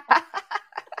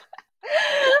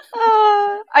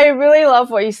 I really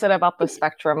love what you said about the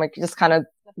spectrum. It just kind of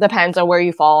depends on where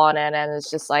you fall on it. And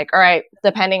it's just like, all right,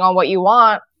 depending on what you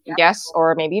want, yes,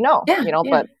 or maybe no,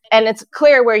 but, and it's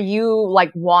clear where you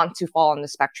like want to fall on the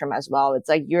spectrum as well. It's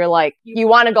like, you're like, you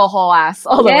want to go whole ass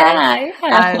all the way.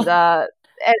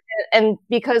 And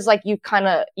because like you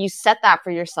set that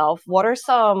for yourself, what are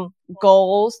some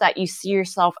goals that you see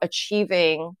yourself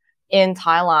achieving in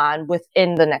Thailand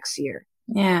within the next year?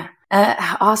 Yeah.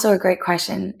 Also a great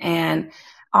question. And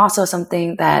also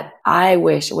something that I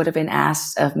wish would have been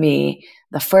asked of me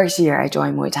the first year I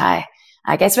joined Muay Thai.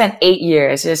 Like I spent 8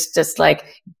 years just like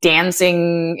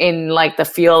dancing in like the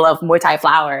field of Muay Thai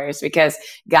flowers, because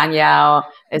Gan Yao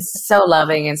is so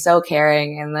loving and so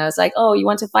caring. And I was like, oh, you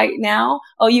want to fight now?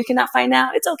 Oh, you cannot fight now?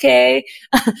 It's okay.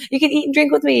 You can eat and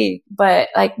drink with me. But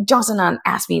like Johnson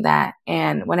asked me that.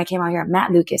 And when I came out here, Matt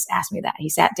Lucas asked me that. He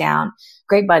sat down,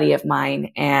 great buddy of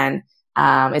mine, and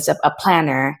it's a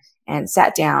planner, and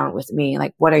sat down with me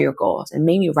like, what are your goals? And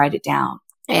made me write it down.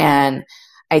 And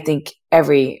I think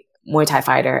every Muay Thai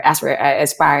fighter,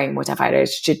 aspiring Muay Thai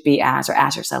fighters, should be asked or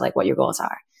ask yourself like what your goals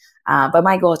are. But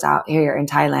my goals out here in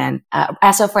Thailand,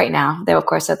 as of right now, of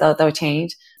course they'll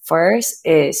change. First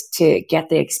is to get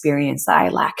the experience that I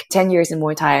lack. 10 years in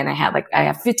Muay Thai, and I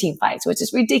have 15 fights, which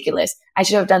is ridiculous. I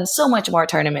should have done so much more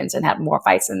tournaments and have more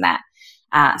fights than that.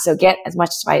 So get as much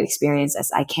fight experience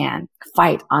as I can.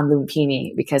 Fight on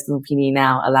Lumpini, because Lumpini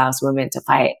now allows women to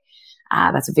fight.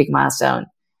 That's a big milestone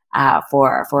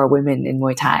for women in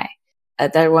Muay Thai.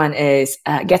 That one is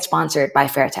get sponsored by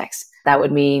Fairtex. That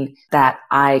would mean that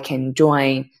I can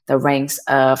join the ranks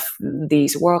of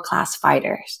these world-class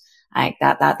fighters. Like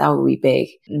that would be big.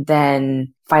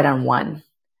 Then fight on one.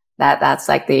 That's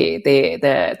like the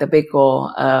big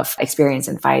goal of experience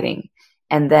in fighting.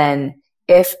 And then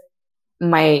if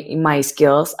my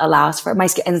skills allows for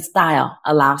and style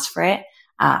allows for it,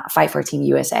 fight for Team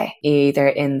USA, either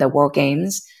in the World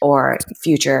Games or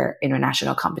future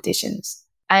international competitions.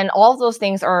 And all of those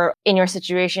things are in your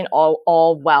situation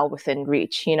all well within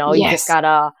reach. You just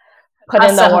gotta put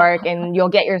in the work and you'll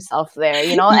get yourself there,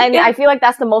 And I feel like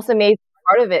that's the most amazing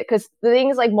part of it. Because the thing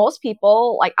is, like, most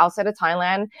people like outside of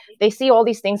Thailand, they see all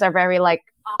these things are very like,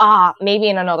 maybe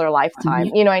in another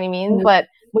lifetime. You know what I mean? Mm-hmm. But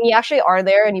when you actually are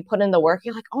there and you put in the work,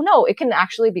 you're like, oh no, it can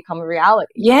actually become a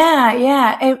reality.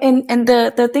 Yeah. And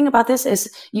the thing about this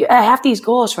is I have these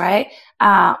goals, right?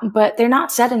 But they're not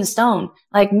set in stone.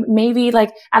 Like maybe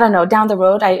like, I don't know, down the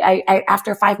road, I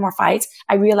after 5 more fights,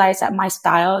 I realize that my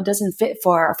style doesn't fit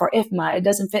for IFMA. It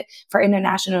doesn't fit for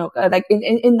international, like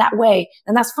in that way.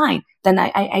 Then that's fine. Then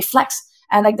I flex.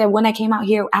 And like that, when I came out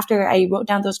here after I wrote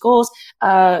down those goals,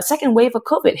 second wave of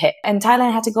COVID hit and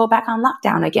Thailand had to go back on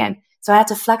lockdown again. So I had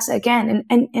to flex again,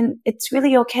 and it's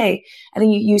really okay. I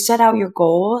think you set out your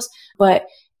goals, but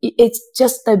it's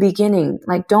just the beginning.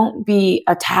 Like, don't be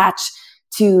attached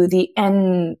to the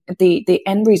end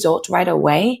result right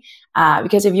away.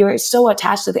 Because if you're so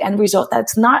attached to the end result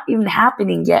that's not even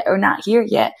happening yet or not here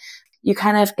yet, you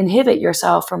kind of inhibit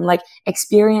yourself from like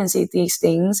experiencing these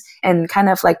things and kind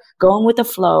of like going with the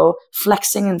flow,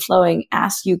 flexing and flowing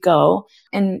as you go.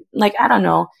 And like, I don't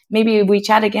know, maybe we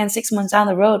chat again 6 months down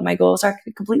the road, my goals are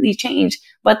completely changed,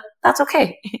 but that's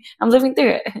okay. I'm living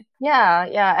through it.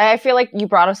 Yeah. I feel like you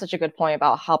brought up such a good point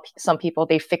about how some people,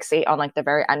 they fixate on like the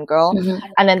very end goal, mm-hmm.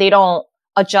 and then they don't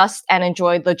adjust and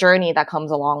enjoy the journey that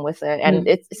comes along with it. And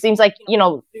it seems like,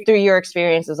 through your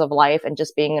experiences of life and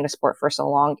just being in a sport for so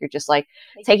long, you're just like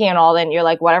taking it all in. You're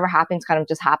like, whatever happens kind of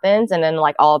just happens. And then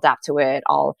like, I'll adapt to it.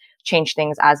 I'll change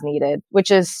things as needed,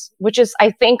 which is,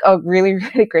 I think, a really,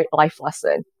 really great life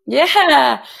lesson.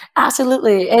 Yeah,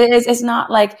 absolutely. It's not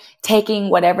like taking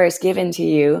whatever is given to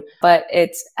you, but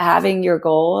it's having your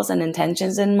goals and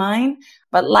intentions in mind.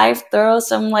 But life throws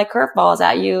some like curveballs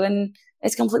at you, and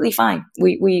it's completely fine.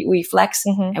 We flex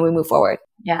and we move forward.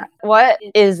 Yeah. What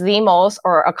is the most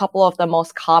or a couple of the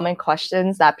most common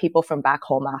questions that people from back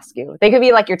home ask you? They could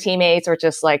be like your teammates or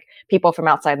just like people from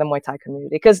outside the Muay Thai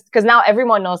community. Because now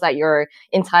everyone knows that you're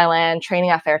in Thailand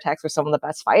training at Fairtex with some of the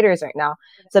best fighters right now.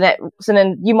 So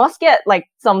then you must get like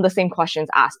some of the same questions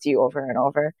asked to you over and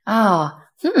over. Oh,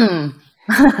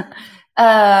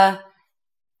 I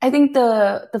think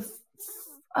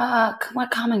what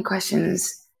common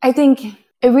questions? I think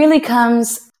it really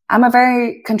comes. I'm a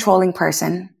very controlling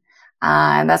person,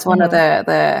 and that's one of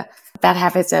the bad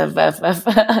habits of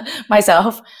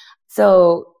myself.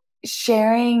 So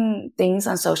sharing things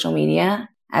on social media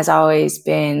has always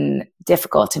been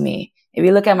difficult to me. If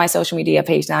you look at my social media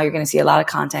page now, you're going to see a lot of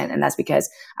content, and that's because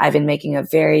I've been making a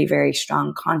very, very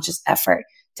strong conscious effort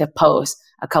to post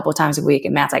a couple times a week.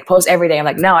 And Matt's like, post every day. I'm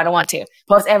like, no, I don't want to.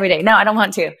 Post every day. No, I don't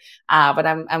want to. But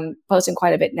I'm posting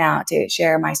quite a bit now to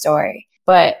share my story.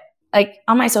 But like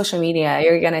on my social media,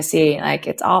 you're going to see like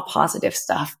it's all positive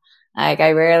stuff. Like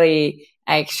I rarely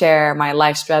like share my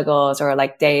life struggles or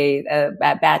like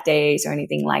bad days or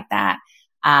anything like that.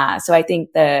 So I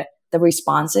think the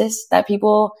responses that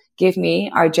people give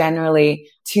me are generally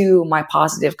to my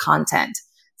positive content.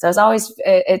 So it's always,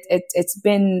 it's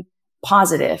been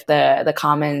positive, the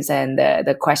comments and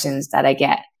the questions that I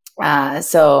get.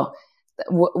 So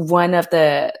one of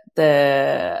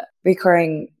the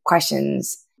recurring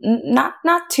questions, not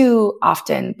too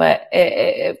often, but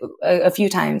a few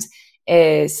times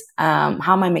is, how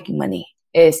am I making money?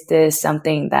 Is this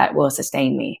something that will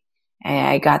sustain me? And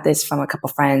I got this from a couple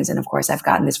friends. And of course I've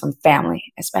gotten this from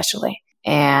family, especially.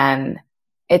 And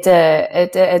it's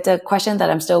a question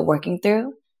that I'm still working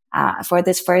through. For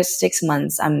this first 6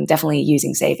 months, I'm definitely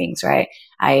using savings, right?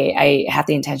 I have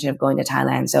the intention of going to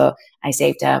Thailand. So I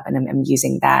saved up and I'm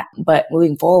using that. But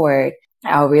moving forward,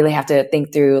 I'll really have to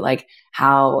think through like,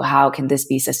 how can this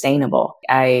be sustainable?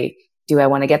 Do I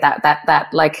want to get that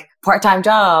like part-time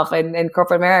job in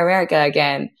corporate America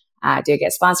again? Do I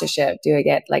get sponsorship? Do I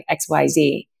get like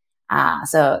XYZ?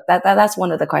 So that's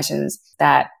one of the questions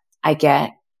that I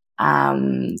get,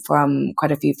 from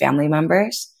quite a few family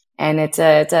members. And it's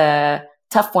a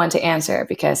tough one to answer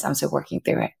because I'm still working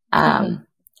through it.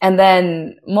 And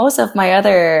then most of my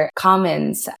other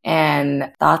comments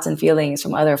and thoughts and feelings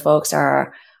from other folks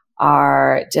are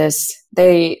just,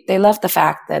 they love the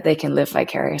fact that they can live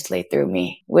vicariously through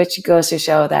me, which goes to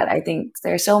show that I think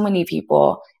there's so many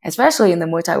people, especially in the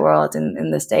Muay Thai world in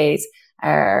the States,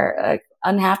 are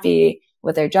unhappy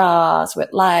with their jobs, with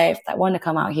life, that want to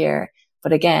come out here.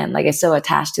 But again, like it's so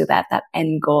attached to that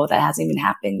end goal that hasn't even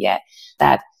happened yet,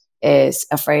 that is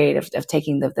afraid of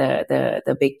taking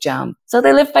the big jump. So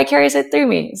they live vicariously through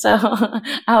me. So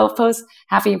I'll post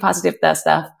happy and positive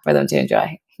stuff for them to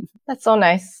enjoy. That's so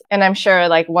nice. And I'm sure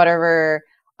like whatever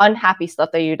unhappy stuff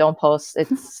that you don't post,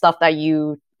 it's stuff that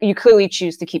you clearly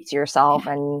choose to keep to yourself,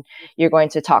 and you're going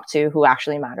to talk to who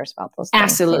actually matters about those things.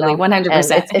 Absolutely,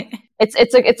 100%.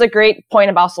 It's a great point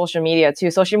about social media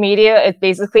too. Social media is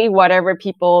basically whatever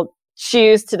people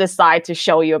choose to decide to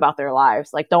show you about their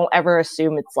lives. Like, don't ever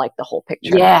assume it's like the whole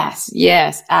picture.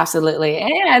 Yes, absolutely.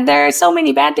 And there are so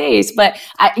many bad days, but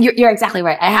you're exactly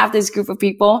right. I have this group of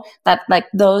people that like,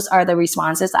 those are the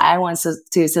responses I want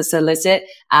to solicit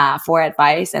for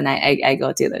advice. And I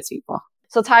go to those people.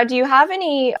 So Ty, do you have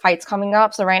any fights coming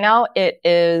up? So right now it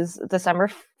is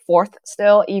December 4th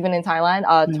still, even in Thailand,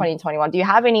 2021. Do you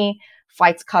have any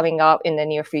fights coming up in the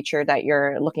near future that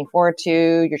you're looking forward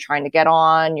to, you're trying to get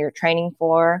on, you're training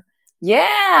for?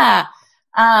 Yeah.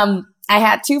 I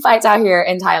had 2 fights out here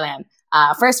in Thailand.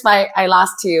 First fight I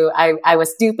lost to, I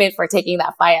was stupid for taking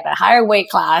that fight at a higher weight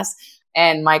class,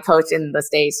 and my coach in the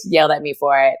States yelled at me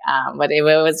for it. But it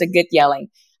was a good yelling.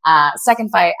 Second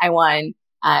fight I won.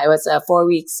 It was 4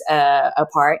 weeks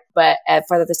apart, but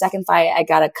for the second fight, I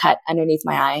got a cut underneath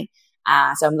my eye.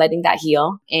 So I'm letting that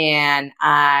heal, and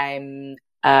I'm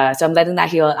letting that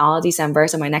heal in all of December.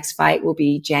 So my next fight will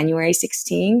be January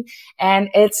 16, and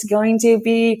it's going to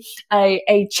be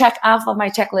a check off of my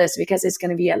checklist because it's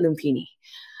going to be at Lumpini.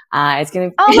 It's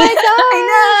going to. Oh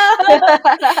my god!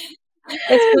 I know.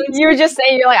 You were just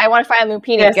saying, you're like, I want to fight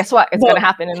Lumpini. Yes. Guess what? It's going to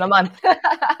happen in a month.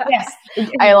 Yes.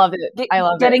 I love it. I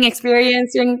love Getting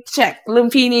experience and check.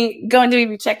 Lumpini going to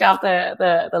be checked off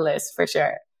the list for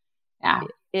sure. Yeah.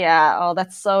 Yeah. Oh,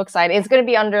 that's so exciting. It's going to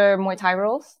be under Muay Thai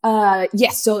rules?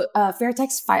 Yes. So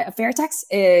Fairtex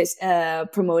is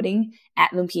promoting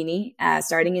at Lumpini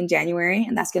starting in January,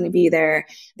 and that's going to be their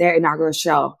inaugural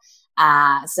show.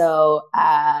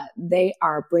 They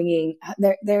are bringing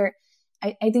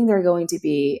I think they're going to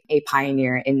be a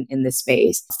pioneer in this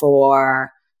space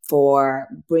for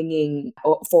being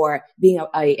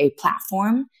a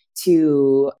platform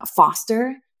to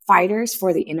foster fighters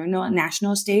for the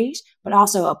international stage, but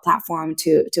also a platform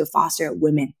to foster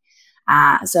women.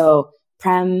 So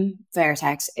Prem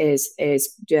Fairtex is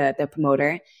the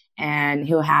promoter, and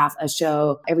he'll have a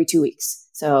show every 2 weeks,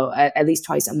 so at least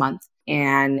twice a month.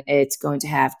 And it's going to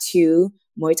have 2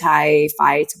 Muay Thai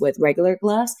fights with regular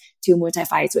gloves, 2 Muay Thai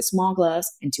fights with small gloves,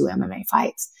 and 2 MMA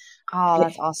fights. Oh,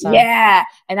 that's awesome. Yeah.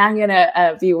 And I'm going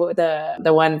to be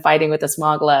the one fighting with the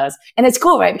small gloves. And it's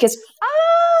cool, right? Because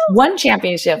one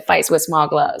championship fights with small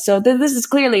gloves. So this is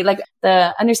clearly like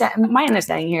my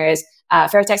understanding here is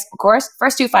Fairtex, of course,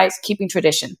 first 2 fights, keeping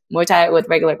tradition, Muay Thai with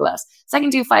regular gloves.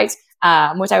 Second 2 fights,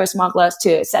 Muay Thai with small gloves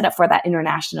to set up for that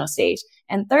international stage.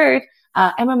 And third,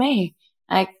 MMA.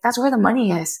 Like, that's where the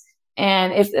money is.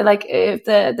 And if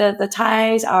the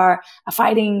Thais are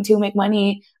fighting to make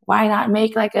money, why not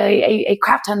make like a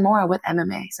crap ton more with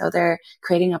MMA? So they're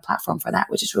creating a platform for that,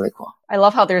 which is really cool. I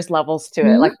love how there's levels to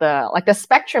it, like the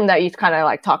spectrum that you've kind of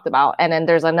like talked about, and then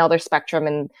there's another spectrum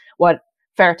in what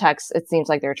Fairtex, it seems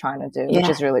like they're trying to do, which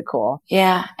is really cool.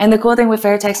 Yeah. And the cool thing with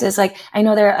Fairtex is like, I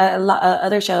know there are a lot of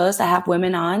other shows that have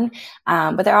women on,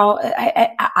 but they're all,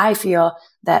 I feel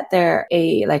that they're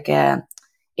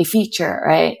a feature,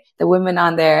 right? The women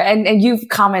on there, and you've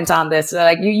commented on this,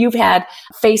 like you've had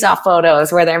face-off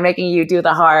photos where they're making you do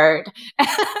the heart.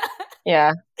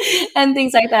 Yeah. And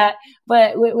things like that.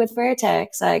 But with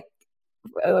Fairtex, like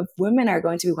women are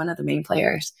going to be one of the main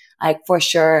players, like for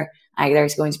sure. Like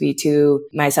there's going to be 2,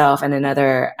 myself and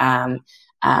another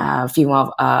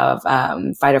female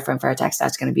fighter from Fairtex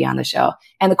that's going to be on the show.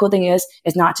 And the cool thing is,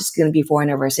 it's not just going to be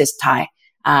foreigner versus Thai.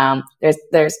 I'm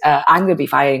going to be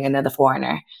fighting another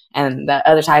foreigner, and the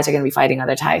other Thais are going to be fighting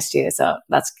other Thais too. So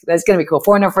that's going to be cool.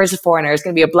 Foreigner versus foreigner is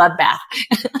going to be a bloodbath.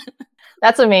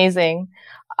 That's amazing.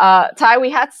 Ty,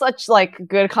 we had such like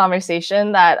good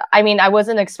conversation that, I mean, I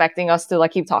wasn't expecting us to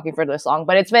like keep talking for this long,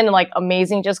 but it's been like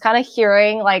amazing just kind of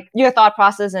hearing like your thought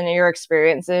process and your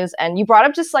experiences. And you brought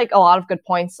up just like a lot of good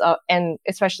points, and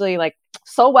especially like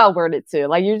so well worded too.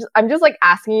 Like I'm just like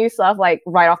asking you stuff like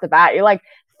right off the bat. You're like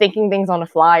thinking things on the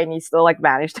fly, and you still like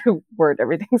managed to word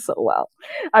everything so well.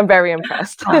 I'm very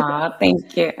impressed.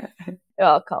 Thank you. You're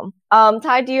welcome.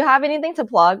 Ty, do you have anything to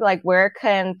plug? Like, where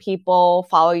can people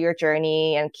follow your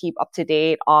journey and keep up to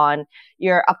date on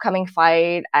your upcoming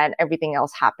fight and everything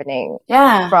else happening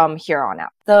from here on out?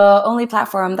 The only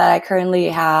platform that I currently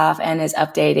have and is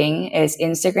updating is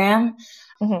Instagram.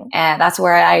 Mm-hmm. And that's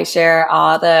where I share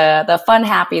all the fun,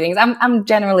 happy things. I'm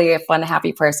generally a fun,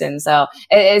 happy person. So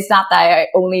it's not that I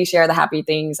only share the happy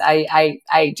things.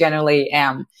 I generally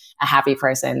am a happy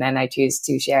person, and I choose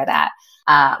to share that.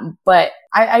 But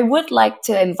I would like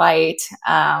to invite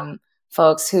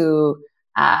folks who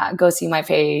go see my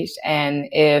page, and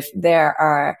if there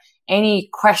are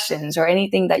any questions or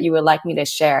anything that you would like me to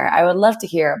share, I would love to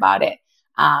hear about it.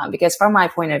 Because from my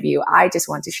point of view, I just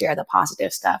want to share the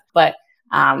positive stuff. But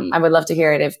I would love to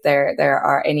hear it if there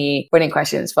are any burning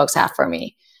questions folks have for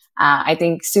me. I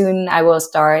think soon I will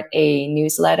start a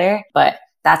newsletter, but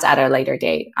that's at a later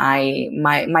date.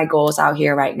 My goals out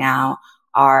here right now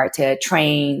are to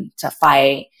train, to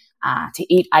fight,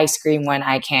 to eat ice cream when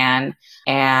I can,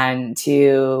 and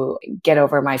to get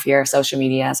over my fear of social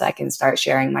media so I can start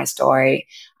sharing my story,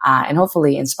 and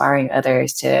hopefully inspiring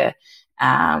others to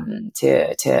come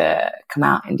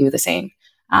out and do the same.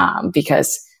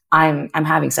 Because I'm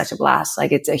having such a blast.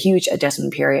 Like, it's a huge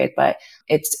adjustment period, but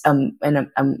it's an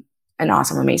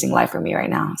awesome, amazing life for me right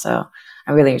now. So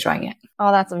I'm really enjoying it.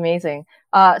 Oh, that's amazing.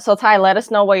 So Ty, let us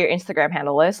know what your Instagram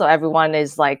handle is. So everyone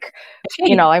is like,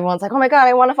 everyone's like, oh my God,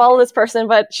 I want to follow this person,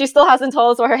 but she still hasn't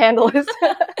told us what her handle is.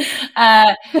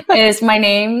 Is my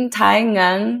name Thai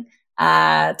Ngang,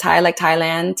 Thai like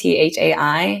Thailand,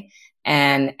 THAI,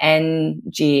 and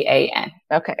NGAN.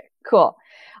 Okay, cool.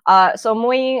 So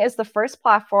Muay Ying is the first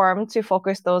platform to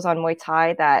focus those on Muay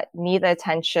Thai that need the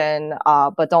attention,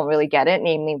 but don't really get it,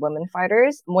 namely women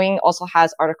fighters. Muay Ying also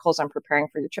has articles on preparing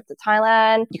for your trip to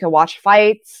Thailand. You can watch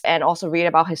fights and also read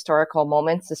about historical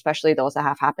moments, especially those that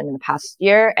have happened in the past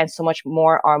year, and so much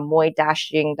more on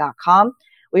muay-ying.com.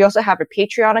 We also have a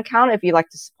Patreon account if you'd like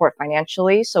to support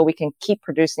financially so we can keep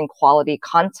producing quality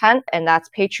content. And that's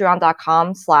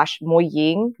patreon.com/Muay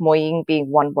Ying, Muay Ying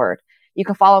being one word. You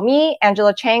can follow me,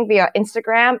 Angela Chang, via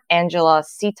Instagram, Angela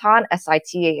Sitan,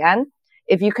 Sitan.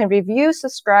 If you can review,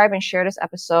 subscribe, and share this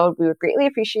episode, we would greatly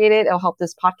appreciate it. It'll help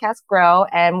this podcast grow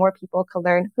and more people can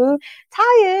learn who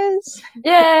Ty is.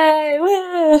 Yay!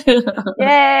 Woo!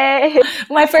 Yay!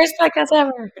 My first podcast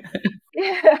ever.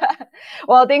 Yeah.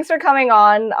 Well, thanks for coming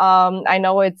on. I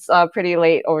know it's pretty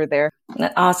late over there.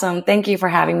 Awesome. Thank you for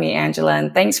having me, Angela.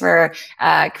 And thanks for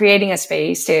creating a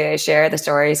space to share the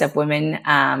stories of women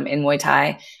in Muay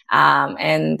Thai.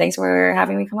 And thanks for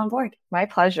having me come on board. My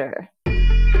pleasure.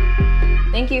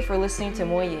 Thank you for listening to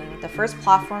Muay Ying, the first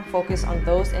platform focused on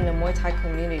those in the Muay Thai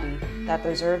community that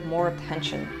deserve more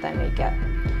attention than they get.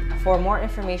 For more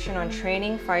information on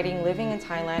training, fighting, living in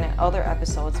Thailand, and other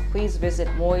episodes, please visit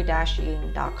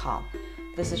muay-ying.com.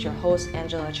 This is your host,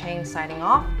 Angela Chang, signing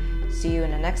off. See you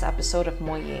in the next episode of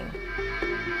Muay Ying.